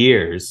 6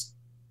 years.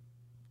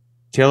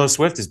 Taylor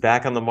Swift is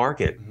back on the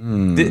market.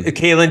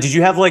 Kaylin, did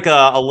you have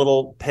a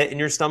little pit in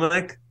your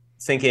stomach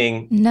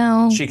thinking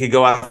No. she could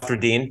go after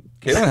Dean?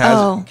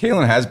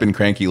 Kaylin has been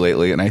cranky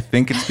lately, and I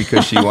think it's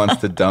because she wants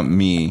to dump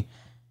me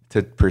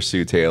to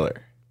pursue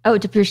Taylor. Oh,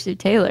 to pursue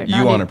Taylor.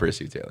 You want to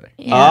pursue Taylor.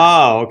 Yeah.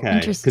 Oh, okay.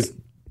 Interesting. Because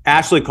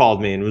Ashley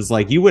called me and was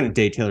like, you wouldn't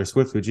date Taylor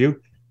Swift, would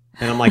you?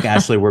 And I'm like,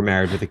 Ashley, we're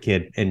married with a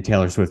kid, and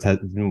Taylor Swift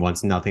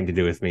wants nothing to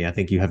do with me. I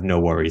think you have no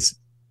worries.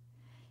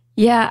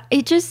 Yeah,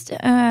 it just,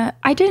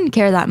 I didn't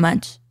care that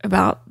much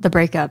about the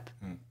breakup.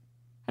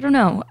 I don't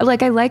know. I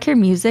like her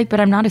music, but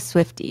I'm not a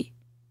Swiftie.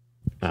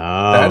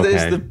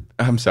 Oh,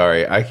 I'm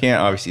sorry. I can't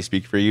obviously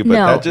speak for you, but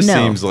No, that just no.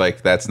 seems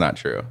like that's not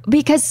true.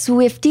 Because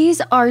Swifties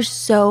are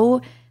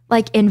so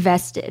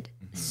invested,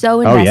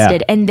 yeah.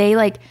 and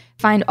they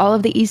find all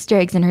of the Easter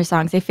eggs in her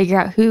songs. They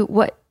figure out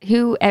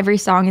who every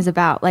song is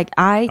about.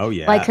 I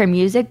like her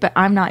music, but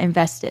I'm not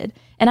invested.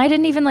 And I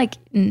didn't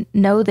even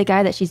know the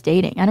guy that she's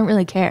dating. I don't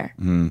really care.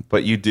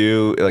 But you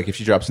do, if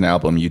she drops an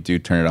album, you do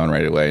turn it on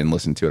right away and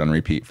listen to it on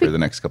repeat for the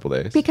next couple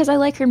days. Because I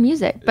like her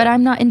music, but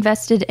I'm not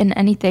invested in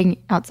anything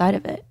outside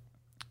of it.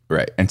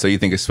 Right. And so you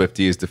think a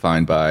Swiftie is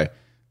defined by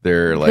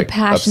their The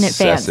passionate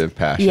obsessive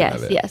fans. passion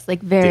of it. Yes,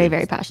 very,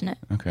 very passionate.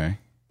 Okay.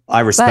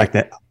 I respect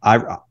that.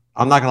 I'm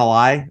not going to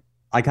lie.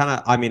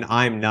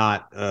 I'm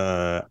not,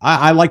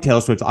 I like Taylor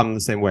Swift. I'm the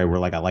same way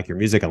where I like your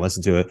music. I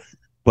listen to it.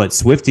 But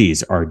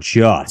Swifties are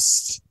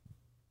just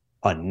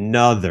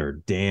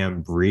another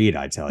damn breed,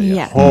 I tell you.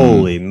 Yeah.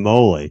 Holy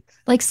moly.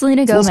 Like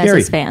Selena a little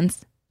Gomez's scary.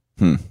 fans.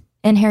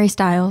 And Harry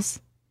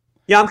Styles.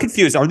 Yeah, I'm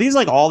confused. Are these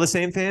all the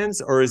same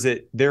fans, or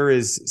there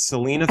is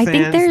Selena fans? I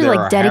think there's there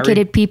are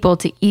dedicated people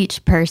to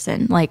each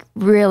person,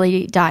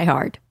 really die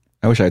hard.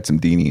 I wish I had some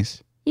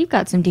Deanies. You've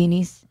got some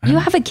Deanies. You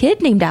have a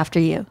kid named after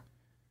you.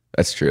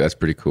 That's true. That's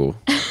pretty cool.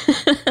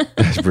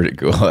 That's pretty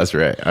cool. That's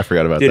right. I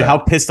forgot about Dude, that. how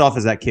pissed off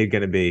is that kid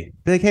going to be?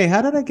 Be like, hey,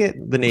 how did I get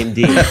the name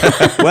Dean?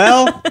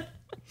 Well,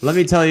 let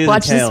me tell you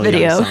Watch the tale, this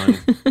video. young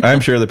son.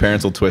 I'm sure the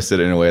parents will twist it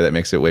in a way that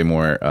makes it way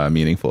more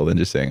meaningful than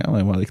just saying, oh,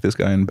 I like this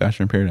guy in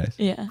Bachelor in Paradise.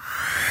 Yeah.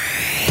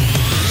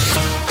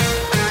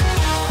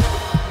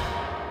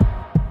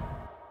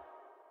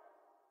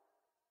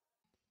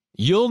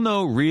 You'll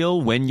know real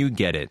when you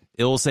get it.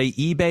 It'll say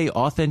eBay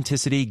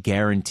Authenticity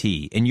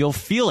Guarantee, and you'll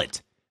feel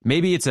it.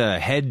 Maybe it's a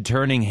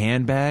head-turning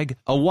handbag,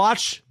 a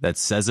watch that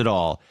says it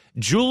all,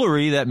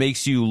 jewelry that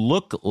makes you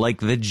look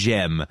like the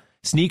gem,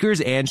 sneakers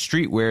and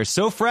streetwear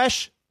so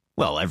fresh,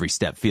 well, every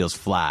step feels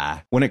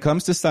fly. When it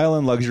comes to style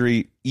and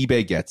luxury,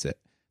 eBay gets it.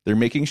 They're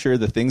making sure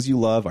the things you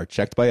love are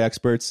checked by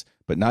experts,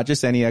 but not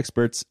just any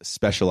experts,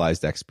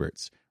 specialized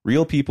experts.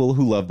 Real people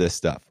who love this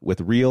stuff with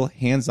real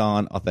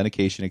hands-on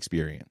authentication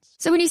experience.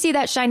 So when you see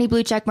that shiny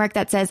blue check mark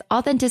that says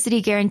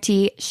Authenticity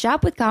Guarantee,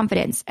 shop with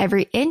confidence.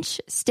 Every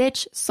inch,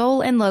 stitch,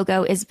 sole, and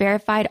logo is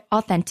verified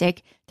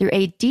authentic through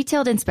a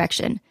detailed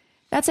inspection.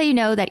 That's how you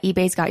know that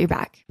eBay's got your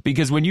back.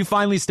 Because when you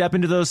finally step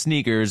into those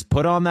sneakers,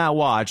 put on that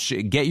watch,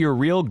 get your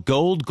real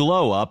gold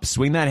glow up,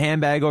 swing that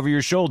handbag over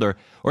your shoulder,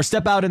 or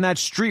step out in that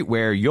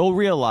streetwear, you'll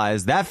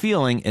realize that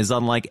feeling is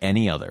unlike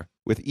any other.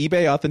 With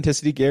eBay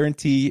Authenticity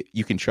Guarantee,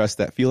 you can trust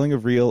that feeling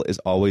of real is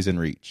always in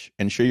reach.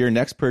 Ensure your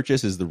next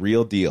purchase is the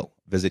real deal.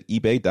 Visit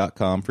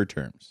ebay.com for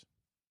terms.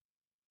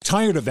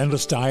 Tired of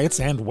endless diets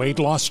and weight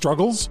loss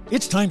struggles?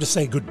 It's time to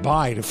say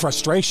goodbye to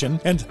frustration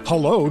and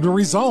hello to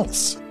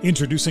results.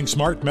 Introducing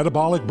Smart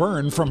Metabolic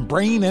Burn from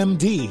Brain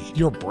MD,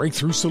 your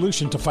breakthrough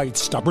solution to fight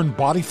stubborn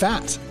body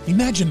fat.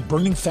 Imagine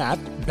burning fat,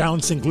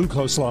 balancing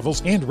glucose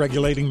levels, and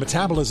regulating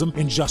metabolism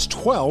in just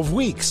 12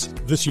 weeks.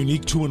 This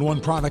unique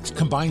 2-in-1 product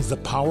combines the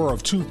power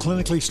of 2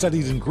 clinically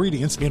studied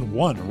ingredients in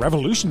one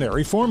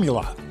revolutionary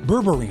formula.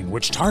 Berberine,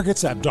 which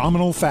targets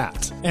abdominal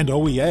fat, and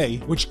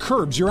OEA, which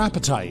curbs your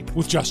appetite.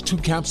 With just 2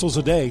 capsules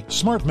a day,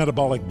 Smart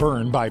Metabolic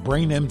Burn by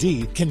Brain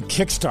MD can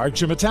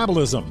kickstart your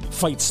metabolism,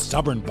 fight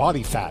stubborn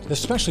body fat,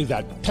 especially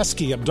that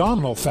pesky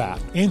abdominal fat,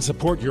 and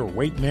support your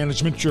weight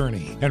management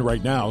journey. And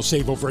right now,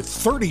 save over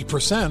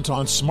 30%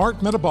 on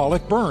Smart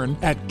Metabolic Burn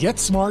at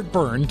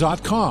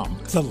GetSmartBurn.com.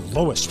 The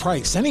lowest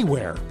price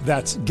anywhere.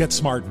 That's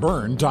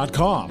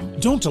GetSmartBurn.com.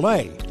 Don't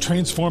delay.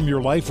 Transform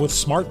your life with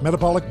Smart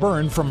Metabolic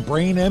Burn from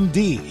Brain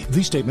MD.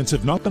 These statements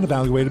have not been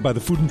evaluated by the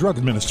Food and Drug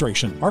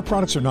Administration. Our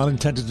products are not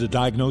intended to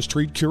diagnose,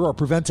 treat, cure, or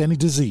prevent any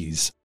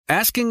disease.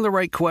 Asking the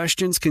right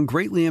questions can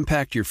greatly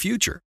impact your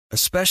future,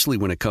 especially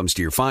when it comes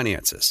to your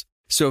finances.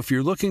 So if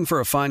you're looking for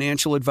a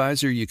financial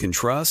advisor you can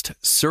trust,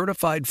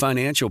 certified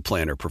financial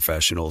planner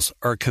professionals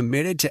are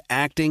committed to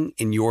acting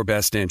in your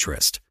best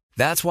interest.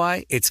 That's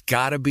why it's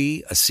got to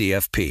be a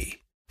CFP.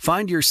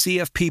 Find your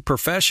CFP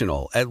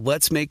professional at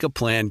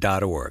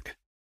letsmakeaplan.org.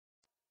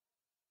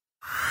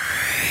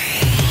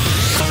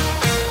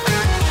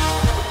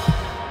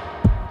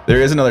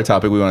 There is another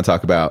topic we want to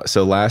talk about.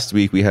 So last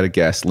week we had a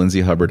guest,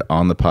 Lindsay Hubbard,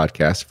 on the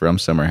podcast from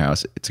Summer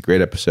House. It's a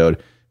great episode.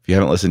 If you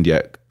haven't listened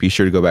yet, be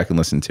sure to go back and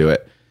listen to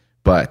it.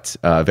 But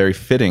very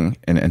fitting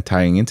and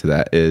tying into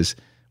that is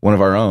one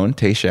of our own,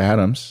 Tayshia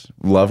Adams,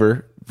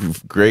 lover,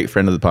 great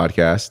friend of the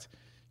podcast.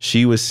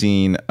 She was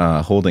seen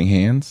holding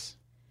hands.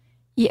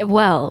 Yeah,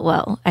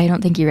 well, I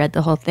don't think you read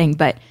the whole thing,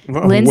 but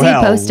Lindsay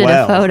posted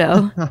a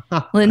photo.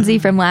 Lindsay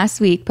from last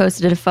week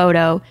posted a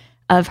photo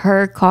of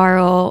her,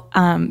 Carl,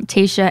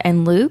 Tayshia,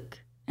 and Luke,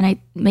 and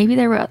maybe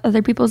there were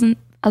other people in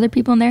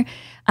there.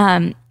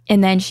 And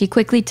then she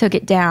quickly took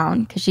it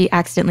down because she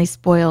accidentally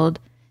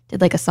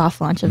did like a soft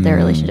launch of their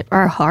relationship,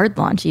 or a hard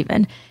launch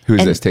even.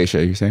 Who's this,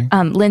 Tayshia, you're saying?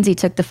 Lindsay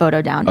took the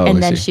photo down,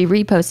 and then she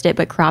reposted it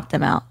but cropped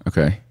them out.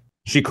 Okay.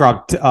 She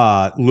cropped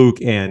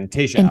Luke and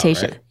Tayshia. And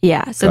Tayshia, right?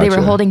 yeah. So they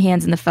were holding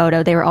hands in the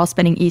photo. They were all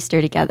spending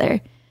Easter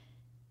together,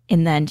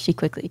 and then she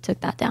quickly took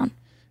that down.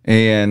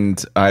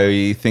 And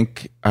I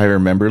think I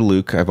remember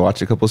Luke. I've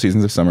watched a couple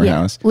seasons of Summer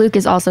House. Luke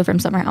is also from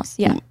Summer House.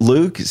 Yeah.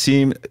 Luke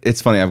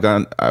it's funny. I've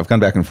gone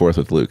back and forth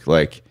with Luke.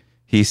 Like,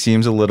 he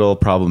seems a little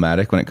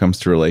problematic when it comes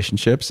to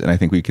relationships, and I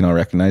think we can all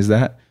recognize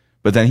that.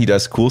 But then he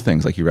does cool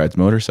things, like he rides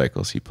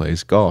motorcycles, he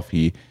plays golf.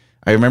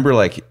 I remember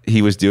like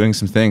he was doing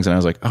some things, and I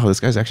was like, oh, this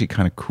guy's actually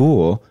kind of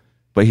cool.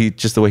 But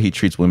the way he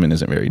treats women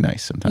isn't very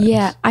nice sometimes.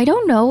 Yeah, I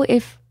don't know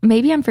if,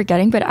 maybe I'm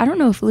forgetting, but I don't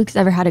know if Luke's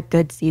ever had a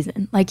good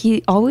season. Like,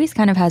 he always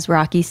kind of has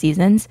rocky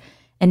seasons,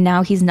 and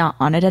now he's not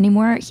on it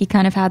anymore. He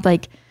kind of had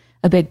like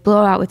a big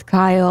blowout with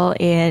Kyle,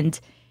 and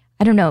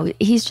I don't know.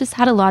 He's just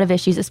had a lot of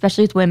issues,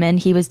 especially with women.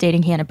 He was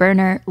dating Hannah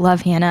Berner,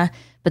 love Hannah,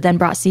 but then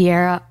brought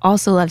Sierra,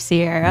 also love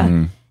Sierra.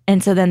 Mm-hmm.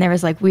 And so then there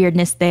was like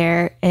weirdness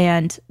there.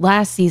 And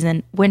last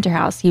season, Winter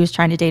House, he was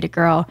trying to date a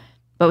girl,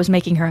 but was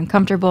making her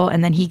uncomfortable.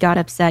 And then he got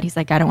upset. He's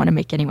like, I don't want to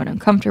make anyone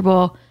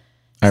uncomfortable.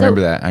 I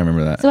remember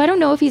that. So I don't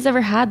know if he's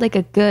ever had like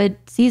a good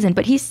season,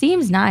 but he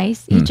seems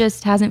nice. He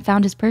just hasn't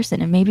found his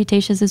person, and maybe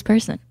Tayshia's his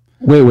person.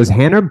 Wait, was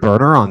Hannah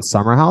Berner on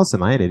Summer House?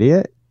 Am I an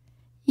idiot?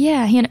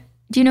 Yeah, Hannah.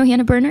 Do you know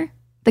Hannah Berner?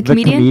 The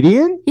comedian? The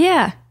comedian?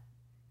 Yeah.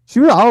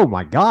 Oh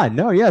my God.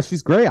 No, yeah,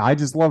 she's great. I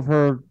just love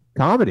her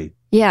comedy.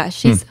 Yeah,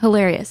 she's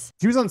hilarious.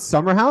 She was on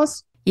Summer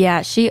House?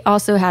 Yeah, she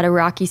also had a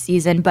rocky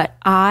season, but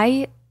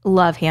I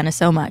love Hannah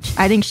so much.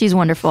 I think she's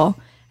wonderful.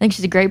 I think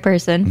she's a great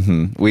person.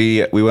 Mm-hmm.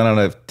 We went on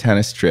a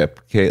tennis trip.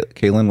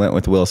 Kaylin went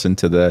with Wilson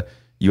to the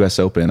U.S.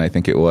 Open, I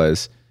think it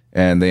was,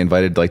 and they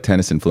invited like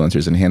tennis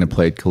influencers, and Hannah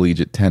played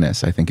collegiate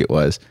tennis, I think it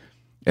was.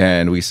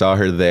 And we saw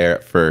her there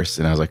at first,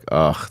 and I was like,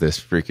 oh, this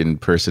freaking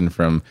person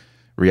from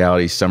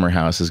reality Summer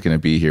House is going to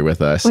be here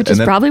with us. Which is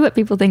probably what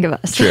people think of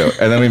us. True.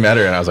 And then we met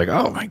her, and I was like,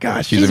 oh my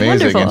gosh, she's amazing,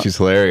 wonderful. And she's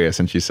hilarious,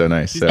 and she's so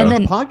nice. She's on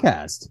the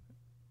podcast.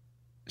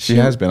 She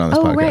has been on this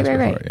podcast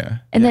right. before, yeah.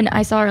 And then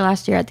I saw her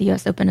last year at the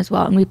U.S. Open as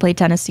well, and we played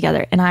tennis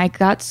together, and I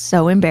got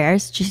so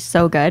embarrassed. She's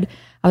so good.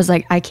 I was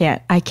like, I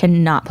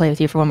cannot play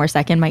with you for one more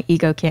second. My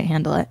ego can't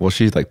handle it. Well,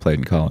 she's like played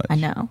in college. I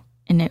know.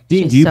 And do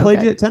you play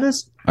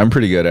tennis? I'm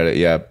pretty good at it,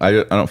 yeah. I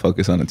don't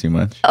focus on it too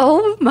much.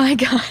 Oh my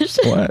gosh.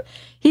 What?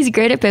 He's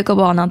great at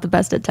pickleball, not the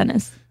best at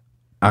tennis.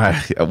 Yeah.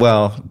 So,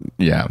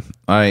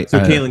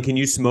 Kaylin, can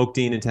you smoke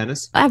Dean in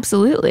tennis?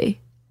 Absolutely.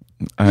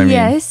 I mean,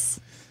 yes.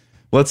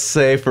 Let's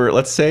say for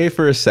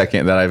a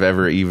second that I've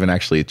ever even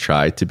actually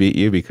tried to beat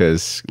you,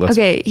 because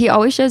okay, he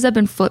always shows up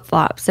in flip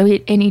flops, so he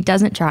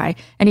doesn't try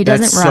and he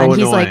doesn't That's run. so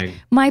He's like, annoying.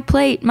 my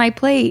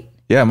plate.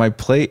 Yeah, my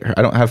plate.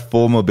 I don't have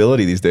full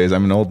mobility these days.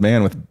 I'm an old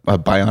man with a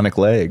bionic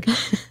leg.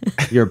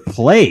 Your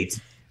plate.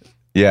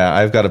 Yeah,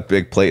 I've got a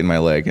big plate in my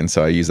leg, and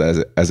so I use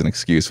that as an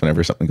excuse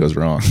whenever something goes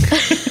wrong.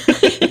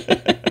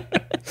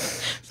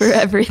 For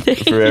everything.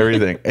 For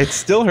everything. It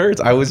still hurts.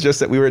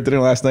 We were at dinner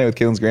last night with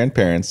Kaylin's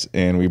grandparents,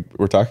 and we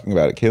were talking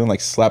about it. Kaylin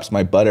like slaps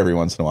my butt every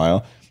once in a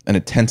while, and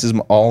it tenses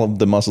all of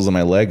the muscles in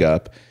my leg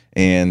up,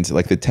 and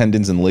like the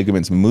tendons and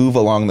ligaments move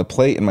along the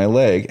plate in my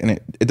leg, and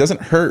it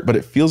doesn't hurt, but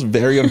it feels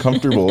very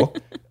uncomfortable.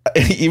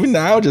 Even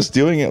now, just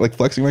doing it, like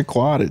flexing my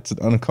quad, it's an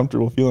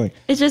uncomfortable feeling.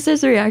 It's just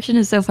his reaction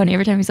is so funny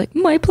every time he's like,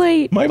 my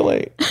plate. My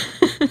plate.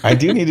 I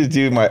need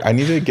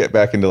to get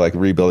back into like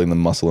rebuilding the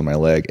muscle in my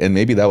leg, and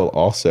maybe that will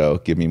also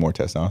give me more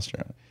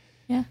testosterone.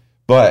 Yeah.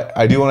 But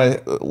I do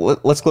want to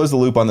let's close the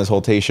loop on this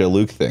whole Tayshia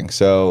Luke thing.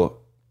 So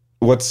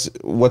what's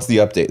the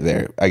update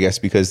there? I guess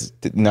because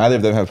neither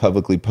of them have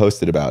publicly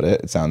posted about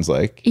it. It sounds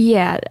like.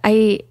 Yeah,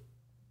 I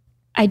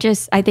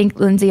think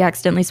Lindsay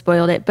accidentally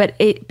spoiled it, but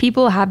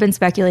people have been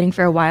speculating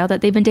for a while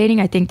that they've been dating.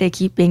 I think they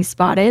keep being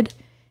spotted,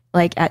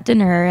 like at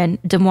dinner,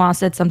 and Demois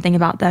said something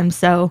about them.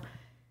 So,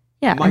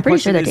 yeah, I'm pretty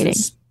sure they're dating.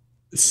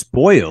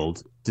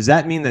 Spoiled. Does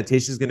that mean that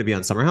Tayshia's going to be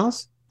on Summer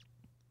House?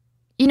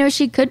 You know,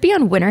 she could be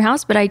on Winter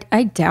House, but I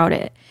doubt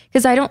it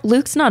because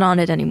Luke's not on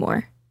it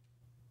anymore.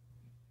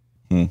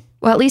 Well,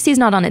 at least he's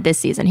not on it this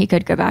season. He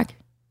could go back.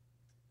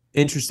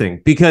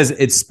 Interesting, because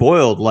it's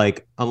spoiled.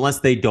 Like,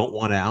 unless they don't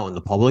want it out in the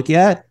public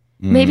yet.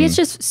 Maybe it's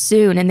just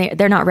soon and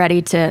they're not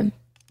ready to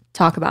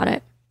talk about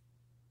it.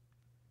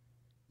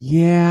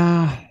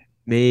 Yeah,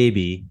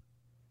 maybe.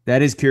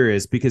 That is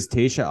curious because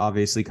Tayshia,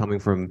 obviously coming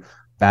from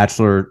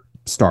Bachelor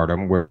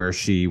stardom, where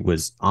she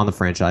was on the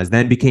franchise,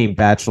 then became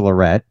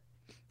Bachelorette.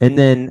 And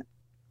then,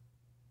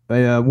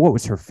 what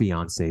was her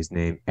fiance's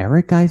name?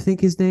 Eric, I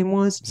think his name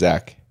was?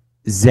 Zach.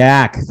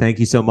 Thank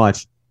you so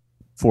much.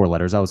 4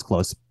 letters. I was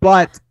close.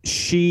 But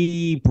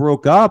she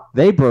broke up.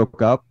 They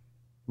broke up.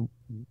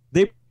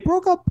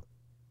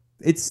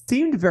 It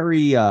seemed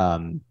very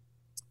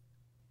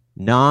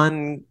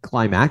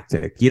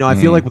non-climactic. You know, I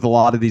feel like with a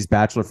lot of these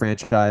Bachelor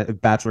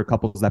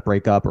couples that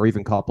break up, or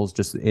even couples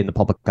just in the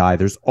public eye,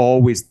 there's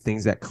always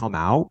things that come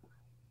out.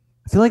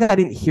 I feel like I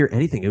didn't hear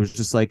anything. It was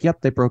just like, yep,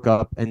 they broke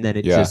up, and then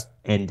it just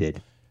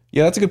ended.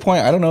 Yeah, that's a good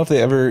point. I don't know if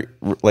they ever,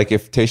 like,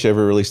 if Tayshia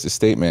ever released a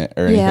statement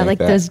or anything. Yeah, like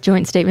that. those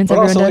joint statements But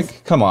everyone also, does.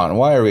 like, come on,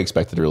 why are we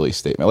expected to release a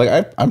statement?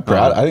 Like, I'm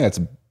proud. I think that's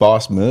a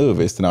boss move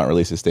is to not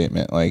release a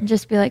statement. Like,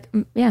 Just be like,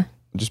 yeah.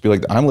 just be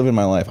like, I'm living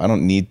my life. I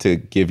don't need to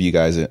give you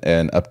guys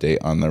an update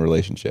on the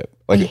relationship.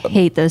 I Like,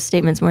 hate those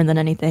statements more than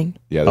anything.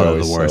 yeah, they're Oh,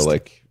 always the worst. so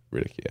like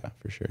ridiculous. Yeah,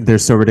 for sure. They're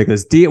so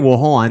ridiculous. Dean, well,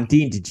 hold on.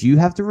 Dean, did you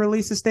have to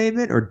release a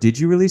statement, or did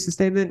you release a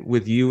statement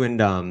with you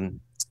and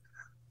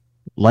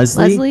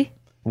Leslie? Leslie?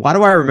 Why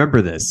do I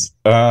remember this?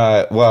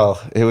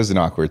 Well, it was an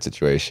awkward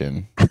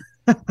situation.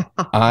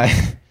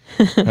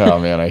 Oh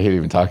man, I hate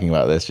even talking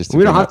about this. Just to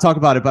We don't bring have to talk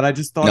about it, but I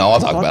just thought. No, I'll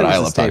talk about it. I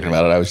love talking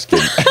about it. I was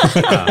just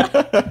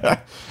kidding.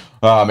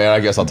 Oh man, I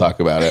guess I'll talk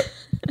about it.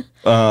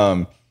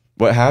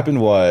 What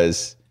happened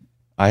was,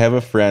 I have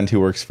a friend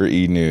who works for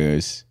E!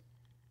 News,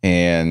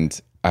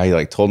 and I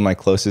like told my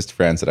closest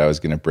friends that I was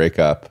going to break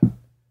up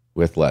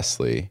with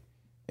Leslie,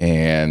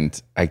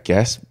 and I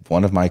guess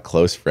one of my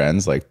close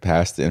friends like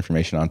passed the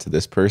information on to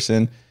this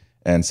person,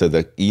 and so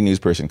the E! News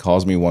person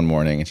calls me one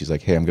morning, and she's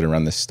like, "Hey, I'm going to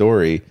run this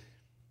story,"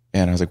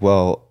 and I was like,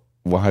 "Well,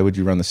 why would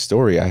you run the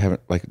story? I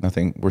haven't like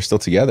nothing. We're still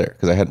together,"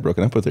 because I hadn't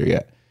broken up with her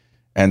yet.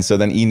 And so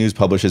then E! News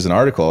publishes an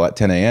article at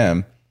 10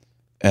 a.m.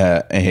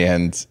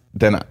 And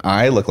then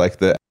I look like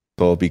the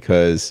asshole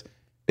because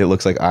it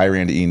looks like I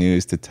ran to E!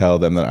 News to tell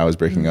them that I was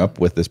breaking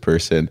up with this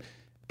person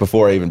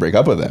before I even break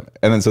up with them.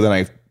 And then so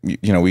then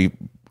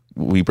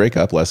we break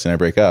up, Leslie and I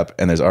break up,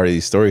 and there's already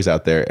these stories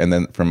out there. And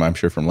then I'm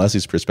sure from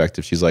Leslie's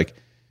perspective, she's like,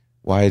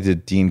 why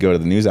did Dean go to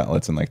the news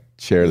outlets and like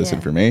share this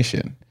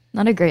information?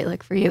 Not a great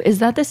look for you. Is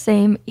that the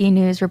same E!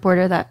 News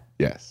reporter that?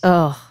 Yes.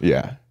 Oh,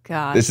 Yeah.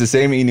 God. It's the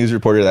same E! News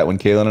reporter that when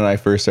Kaylin and I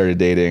first started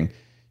dating,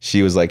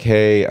 she was like,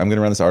 hey, I'm going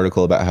to run this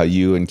article about how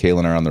you and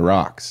Kaylin are on the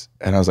rocks.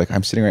 And I was like,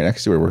 I'm sitting right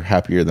next to her. We're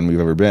happier than we've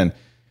ever been.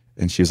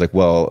 And she was like,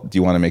 well, do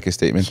you want to make a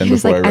statement then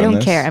She's before like, I I run don't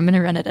this? care. I'm going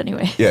to run it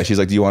anyway. Yeah. She's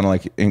like, do you want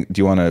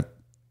to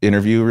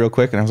interview real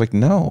quick? And I was like,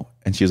 no.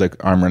 And she was like,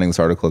 I'm running this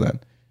article then.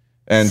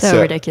 And So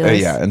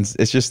ridiculous. Yeah. And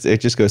it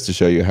just goes to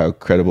show you how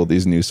credible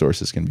these news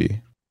sources can be.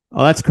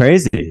 Oh, that's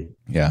crazy.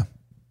 Yeah.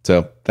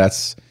 So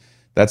that's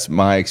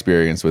my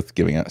experience with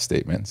giving out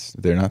statements.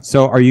 They're not.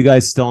 So, are you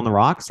guys still on the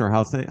rocks, or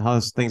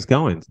how's things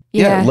going?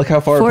 Yeah. Look how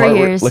far 4 apart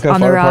years look how on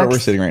the far apart rocks. we're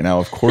sitting right now.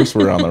 Of course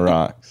we're on the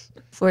rocks.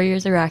 4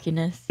 years of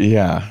rockiness.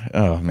 Yeah.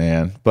 Oh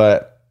man.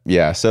 But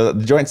yeah. So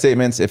the joint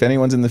statements. If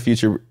anyone's in the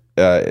future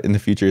is in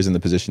the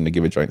position to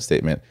give a joint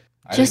statement,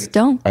 Just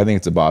don't. I think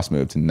it's a boss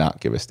move to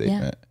not give a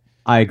statement.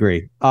 I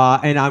agree.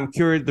 And I'm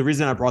curious. The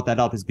reason I brought that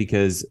up is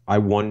because I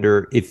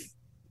wonder if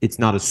it's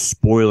not a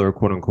spoiler,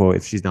 quote unquote,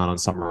 if she's not on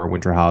Summer or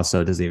Winter House,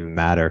 so it doesn't even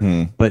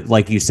matter. But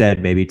like you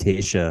said, maybe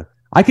Tayshia,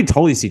 I could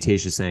totally see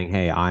Tayshia saying,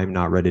 hey, I'm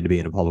not ready to be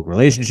in a public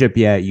relationship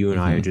yet. You and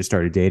I just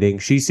started dating.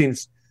 She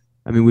seems,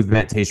 I mean, we've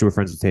met Tayshia, we're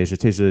friends with Tayshia.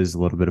 Tayshia is a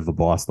little bit of a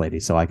boss lady,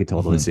 so I could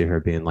totally see her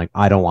being like,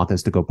 I don't want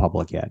this to go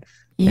public yet.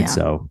 Yeah. And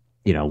so,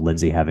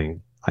 Lindsay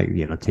having,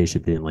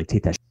 Tayshia being like,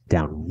 take that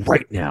down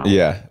right now.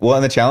 Yeah. Well,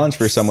 and the challenge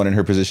for someone in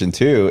her position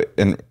too,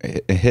 and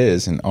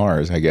his and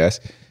ours, I guess,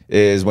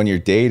 is when you're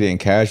dating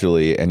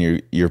casually and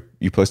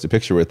you post a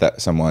picture with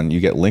someone, you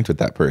get linked with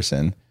that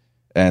person.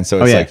 And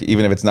so it's like,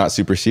 even if it's not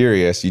super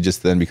serious, you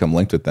just then become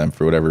linked with them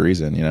for whatever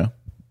reason,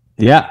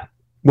 Yeah.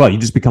 Well, you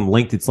just become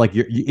linked. It's like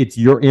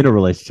you're in a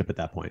relationship at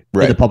that point,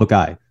 in the public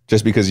eye.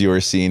 Just because you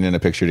were seen in a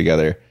picture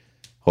together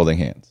holding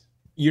hands.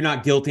 You're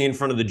not guilty in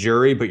front of the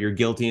jury, but you're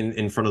guilty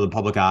in front of the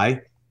public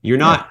eye. You're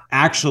not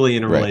actually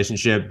in a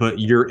relationship, but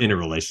you're in a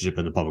relationship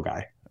in the public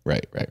eye.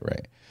 Right.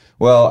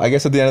 Well, I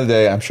guess at the end of the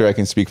day, I'm sure I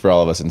can speak for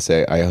all of us and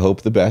say, I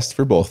hope the best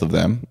for both of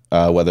them,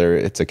 whether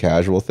it's a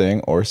casual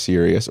thing or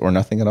serious or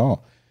nothing at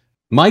all.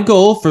 My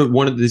goal for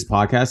one of these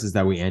podcasts is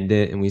that we end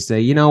it and we say,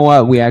 you know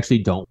what? We actually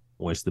don't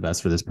wish the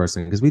best for this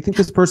person because we think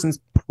this person's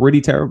pretty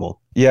terrible.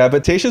 Yeah,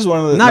 but Tayshia's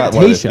one of the not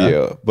one of the Tayshia,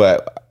 few,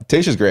 but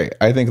Tayshia's great.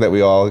 I think that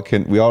we all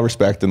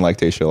respect and like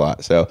Tayshia a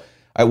lot. So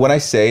when I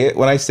say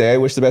I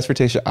wish the best for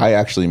Tayshia, I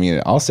actually mean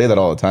it. I'll say that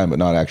all the time, but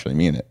not actually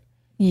mean it.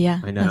 Yeah,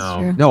 I know. that's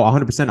true. No,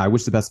 100%. I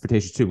wish the best for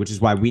Tayshia too, which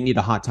is why we need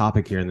a hot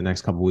topic here in the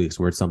next couple of weeks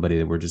where it's somebody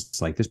that we're just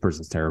like, this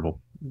person's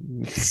terrible.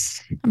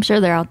 I'm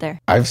sure they're out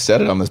there. I've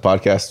said it on this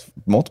podcast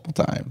multiple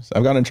times.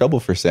 I've gotten in trouble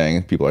for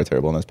saying people are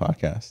terrible on this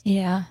podcast.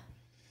 Yeah.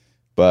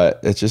 But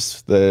it's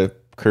just the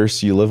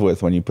curse you live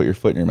with when you put your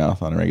foot in your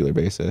mouth on a regular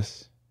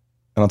basis.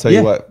 And I'll tell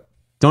you what.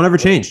 Don't ever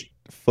change.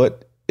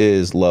 Foot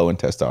is low in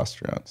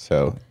testosterone.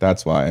 So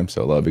that's why I'm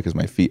so low, because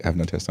my feet have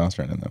no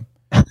testosterone in them.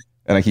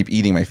 And I keep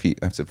eating my feet.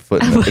 That's a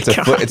foot.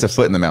 It's a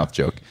foot in the mouth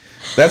joke.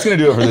 That's going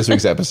to do it for this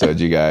week's episode,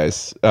 you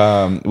guys.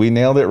 We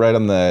nailed it right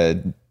on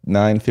the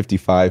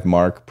 9:55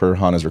 mark per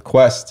Hannah's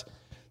request.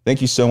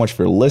 Thank you so much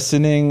for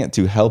listening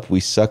to Help We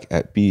Suck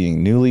at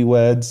Being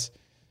Newlyweds.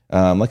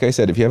 Like I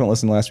said, if you haven't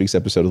listened to last week's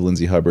episode of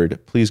Lindsay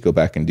Hubbard, please go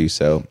back and do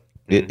so.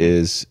 It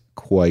is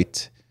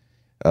quite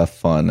a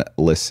fun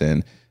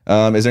listen.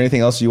 Is there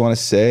anything else you want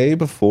to say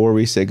before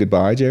we say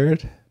goodbye,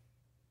 Jared?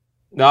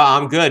 No,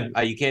 I'm good.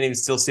 You can't even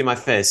still see my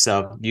face.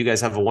 So you guys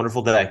have a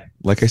wonderful day.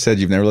 Like I said,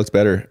 you've never looked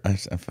better. I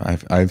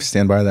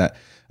stand by that.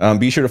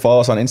 Be sure to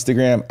follow us on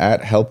Instagram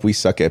at Help We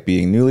Suck at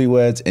Being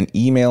Newlyweds and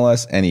email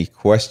us any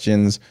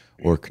questions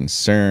or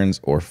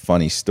concerns or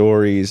funny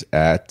stories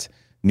at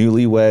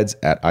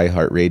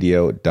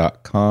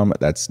newlyweds@iheartradio.com.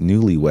 That's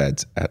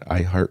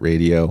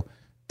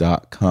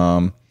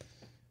newlyweds@iheartradio.com.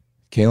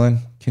 Kaylin,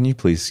 can you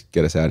please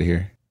get us out of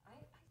here?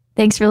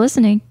 Thanks for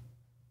listening.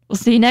 We'll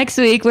see you next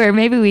week where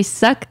maybe we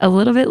suck a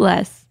little bit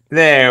less.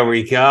 There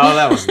we go.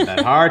 That wasn't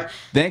that hard.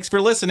 Thanks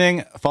for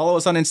listening. Follow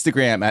us on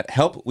Instagram at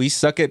Help We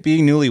Suck at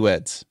Being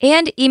Newlyweds.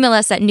 And email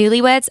us at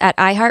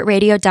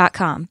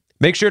newlyweds@iheartradio.com.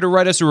 Make sure to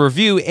write us a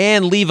review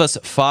and leave us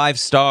 5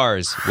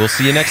 stars. We'll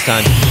see you next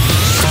time.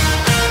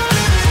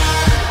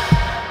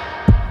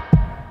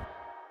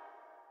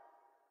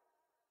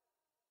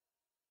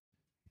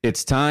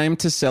 It's time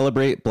to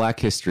celebrate Black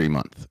History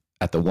Month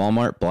at the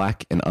Walmart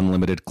Black and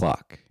Unlimited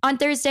Clock. On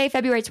Thursday,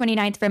 February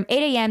 29th from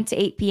 8 a.m.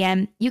 to 8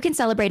 p.m., you can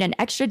celebrate an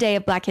extra day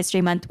of Black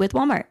History Month with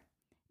Walmart.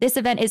 This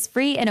event is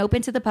free and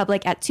open to the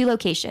public at 2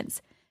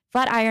 locations,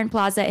 Flatiron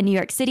Plaza in New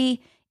York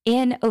City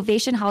and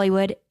Ovation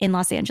Hollywood in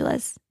Los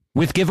Angeles.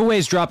 With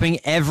giveaways dropping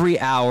every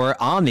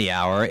hour on the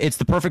hour, it's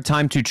the perfect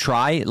time to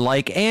try,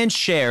 like, and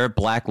share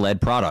Black-led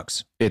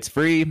products. It's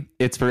free,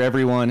 it's for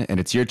everyone, and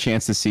it's your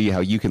chance to see how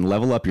you can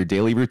level up your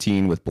daily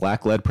routine with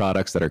Black-led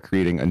products that are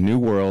creating a new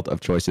world of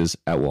choices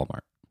at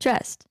Walmart.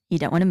 Trust, you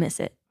don't want to miss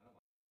it.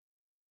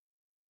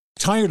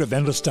 Tired of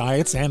endless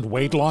diets and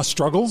weight loss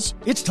struggles?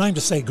 It's time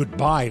to say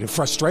goodbye to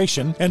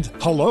frustration and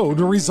hello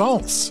to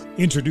results.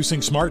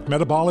 Introducing Smart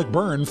Metabolic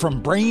Burn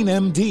from Brain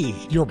MD,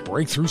 your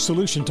breakthrough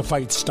solution to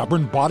fight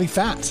stubborn body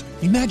fat.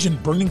 Imagine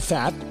burning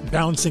fat,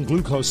 balancing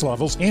glucose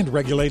levels, and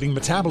regulating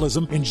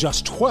metabolism in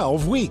just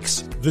 12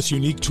 weeks. This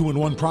unique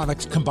 2-in-1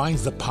 product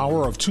combines the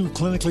power of 2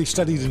 clinically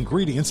studied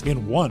ingredients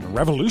in one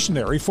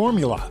revolutionary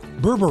formula.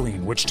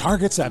 Berberine, which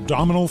targets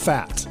abdominal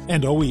fat,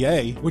 and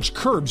OEA, which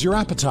curbs your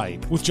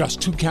appetite. With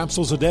just 2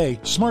 capsules a day,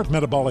 Smart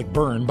Metabolic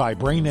Burn by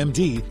Brain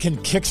MD can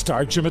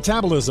kickstart your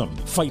metabolism,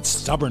 fight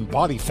stubborn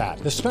body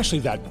fat, especially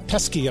that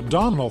pesky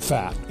abdominal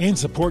fat, and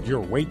support your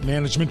weight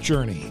management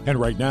journey. And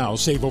right now,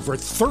 save over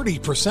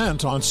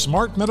 30% on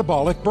Smart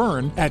Metabolic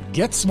Burn at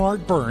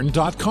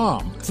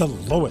GetSmartBurn.com. The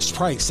lowest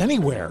price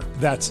anywhere.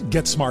 That's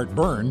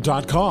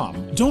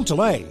GetSmartBurn.com. Don't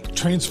delay.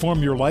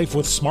 Transform your life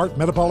with Smart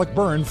Metabolic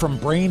Burn from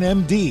Brain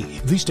MD.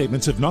 These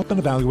statements have not been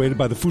evaluated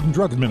by the Food and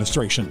Drug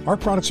Administration. Our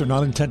products are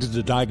not intended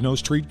to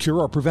diagnose, treat, cure,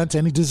 or prevent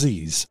any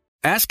disease.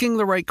 Asking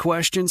the right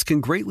questions can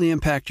greatly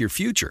impact your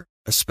future,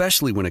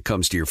 especially when it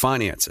comes to your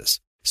finances.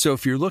 So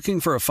if you're looking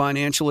for a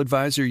financial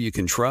advisor you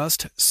can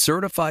trust,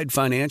 certified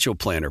financial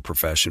planner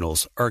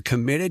professionals are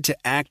committed to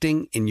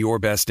acting in your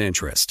best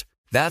interest.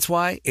 That's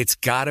why it's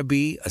got to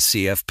be a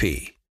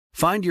CFP.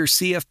 Find your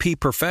CFP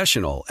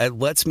professional at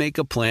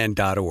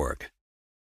letsmakeaplan.org.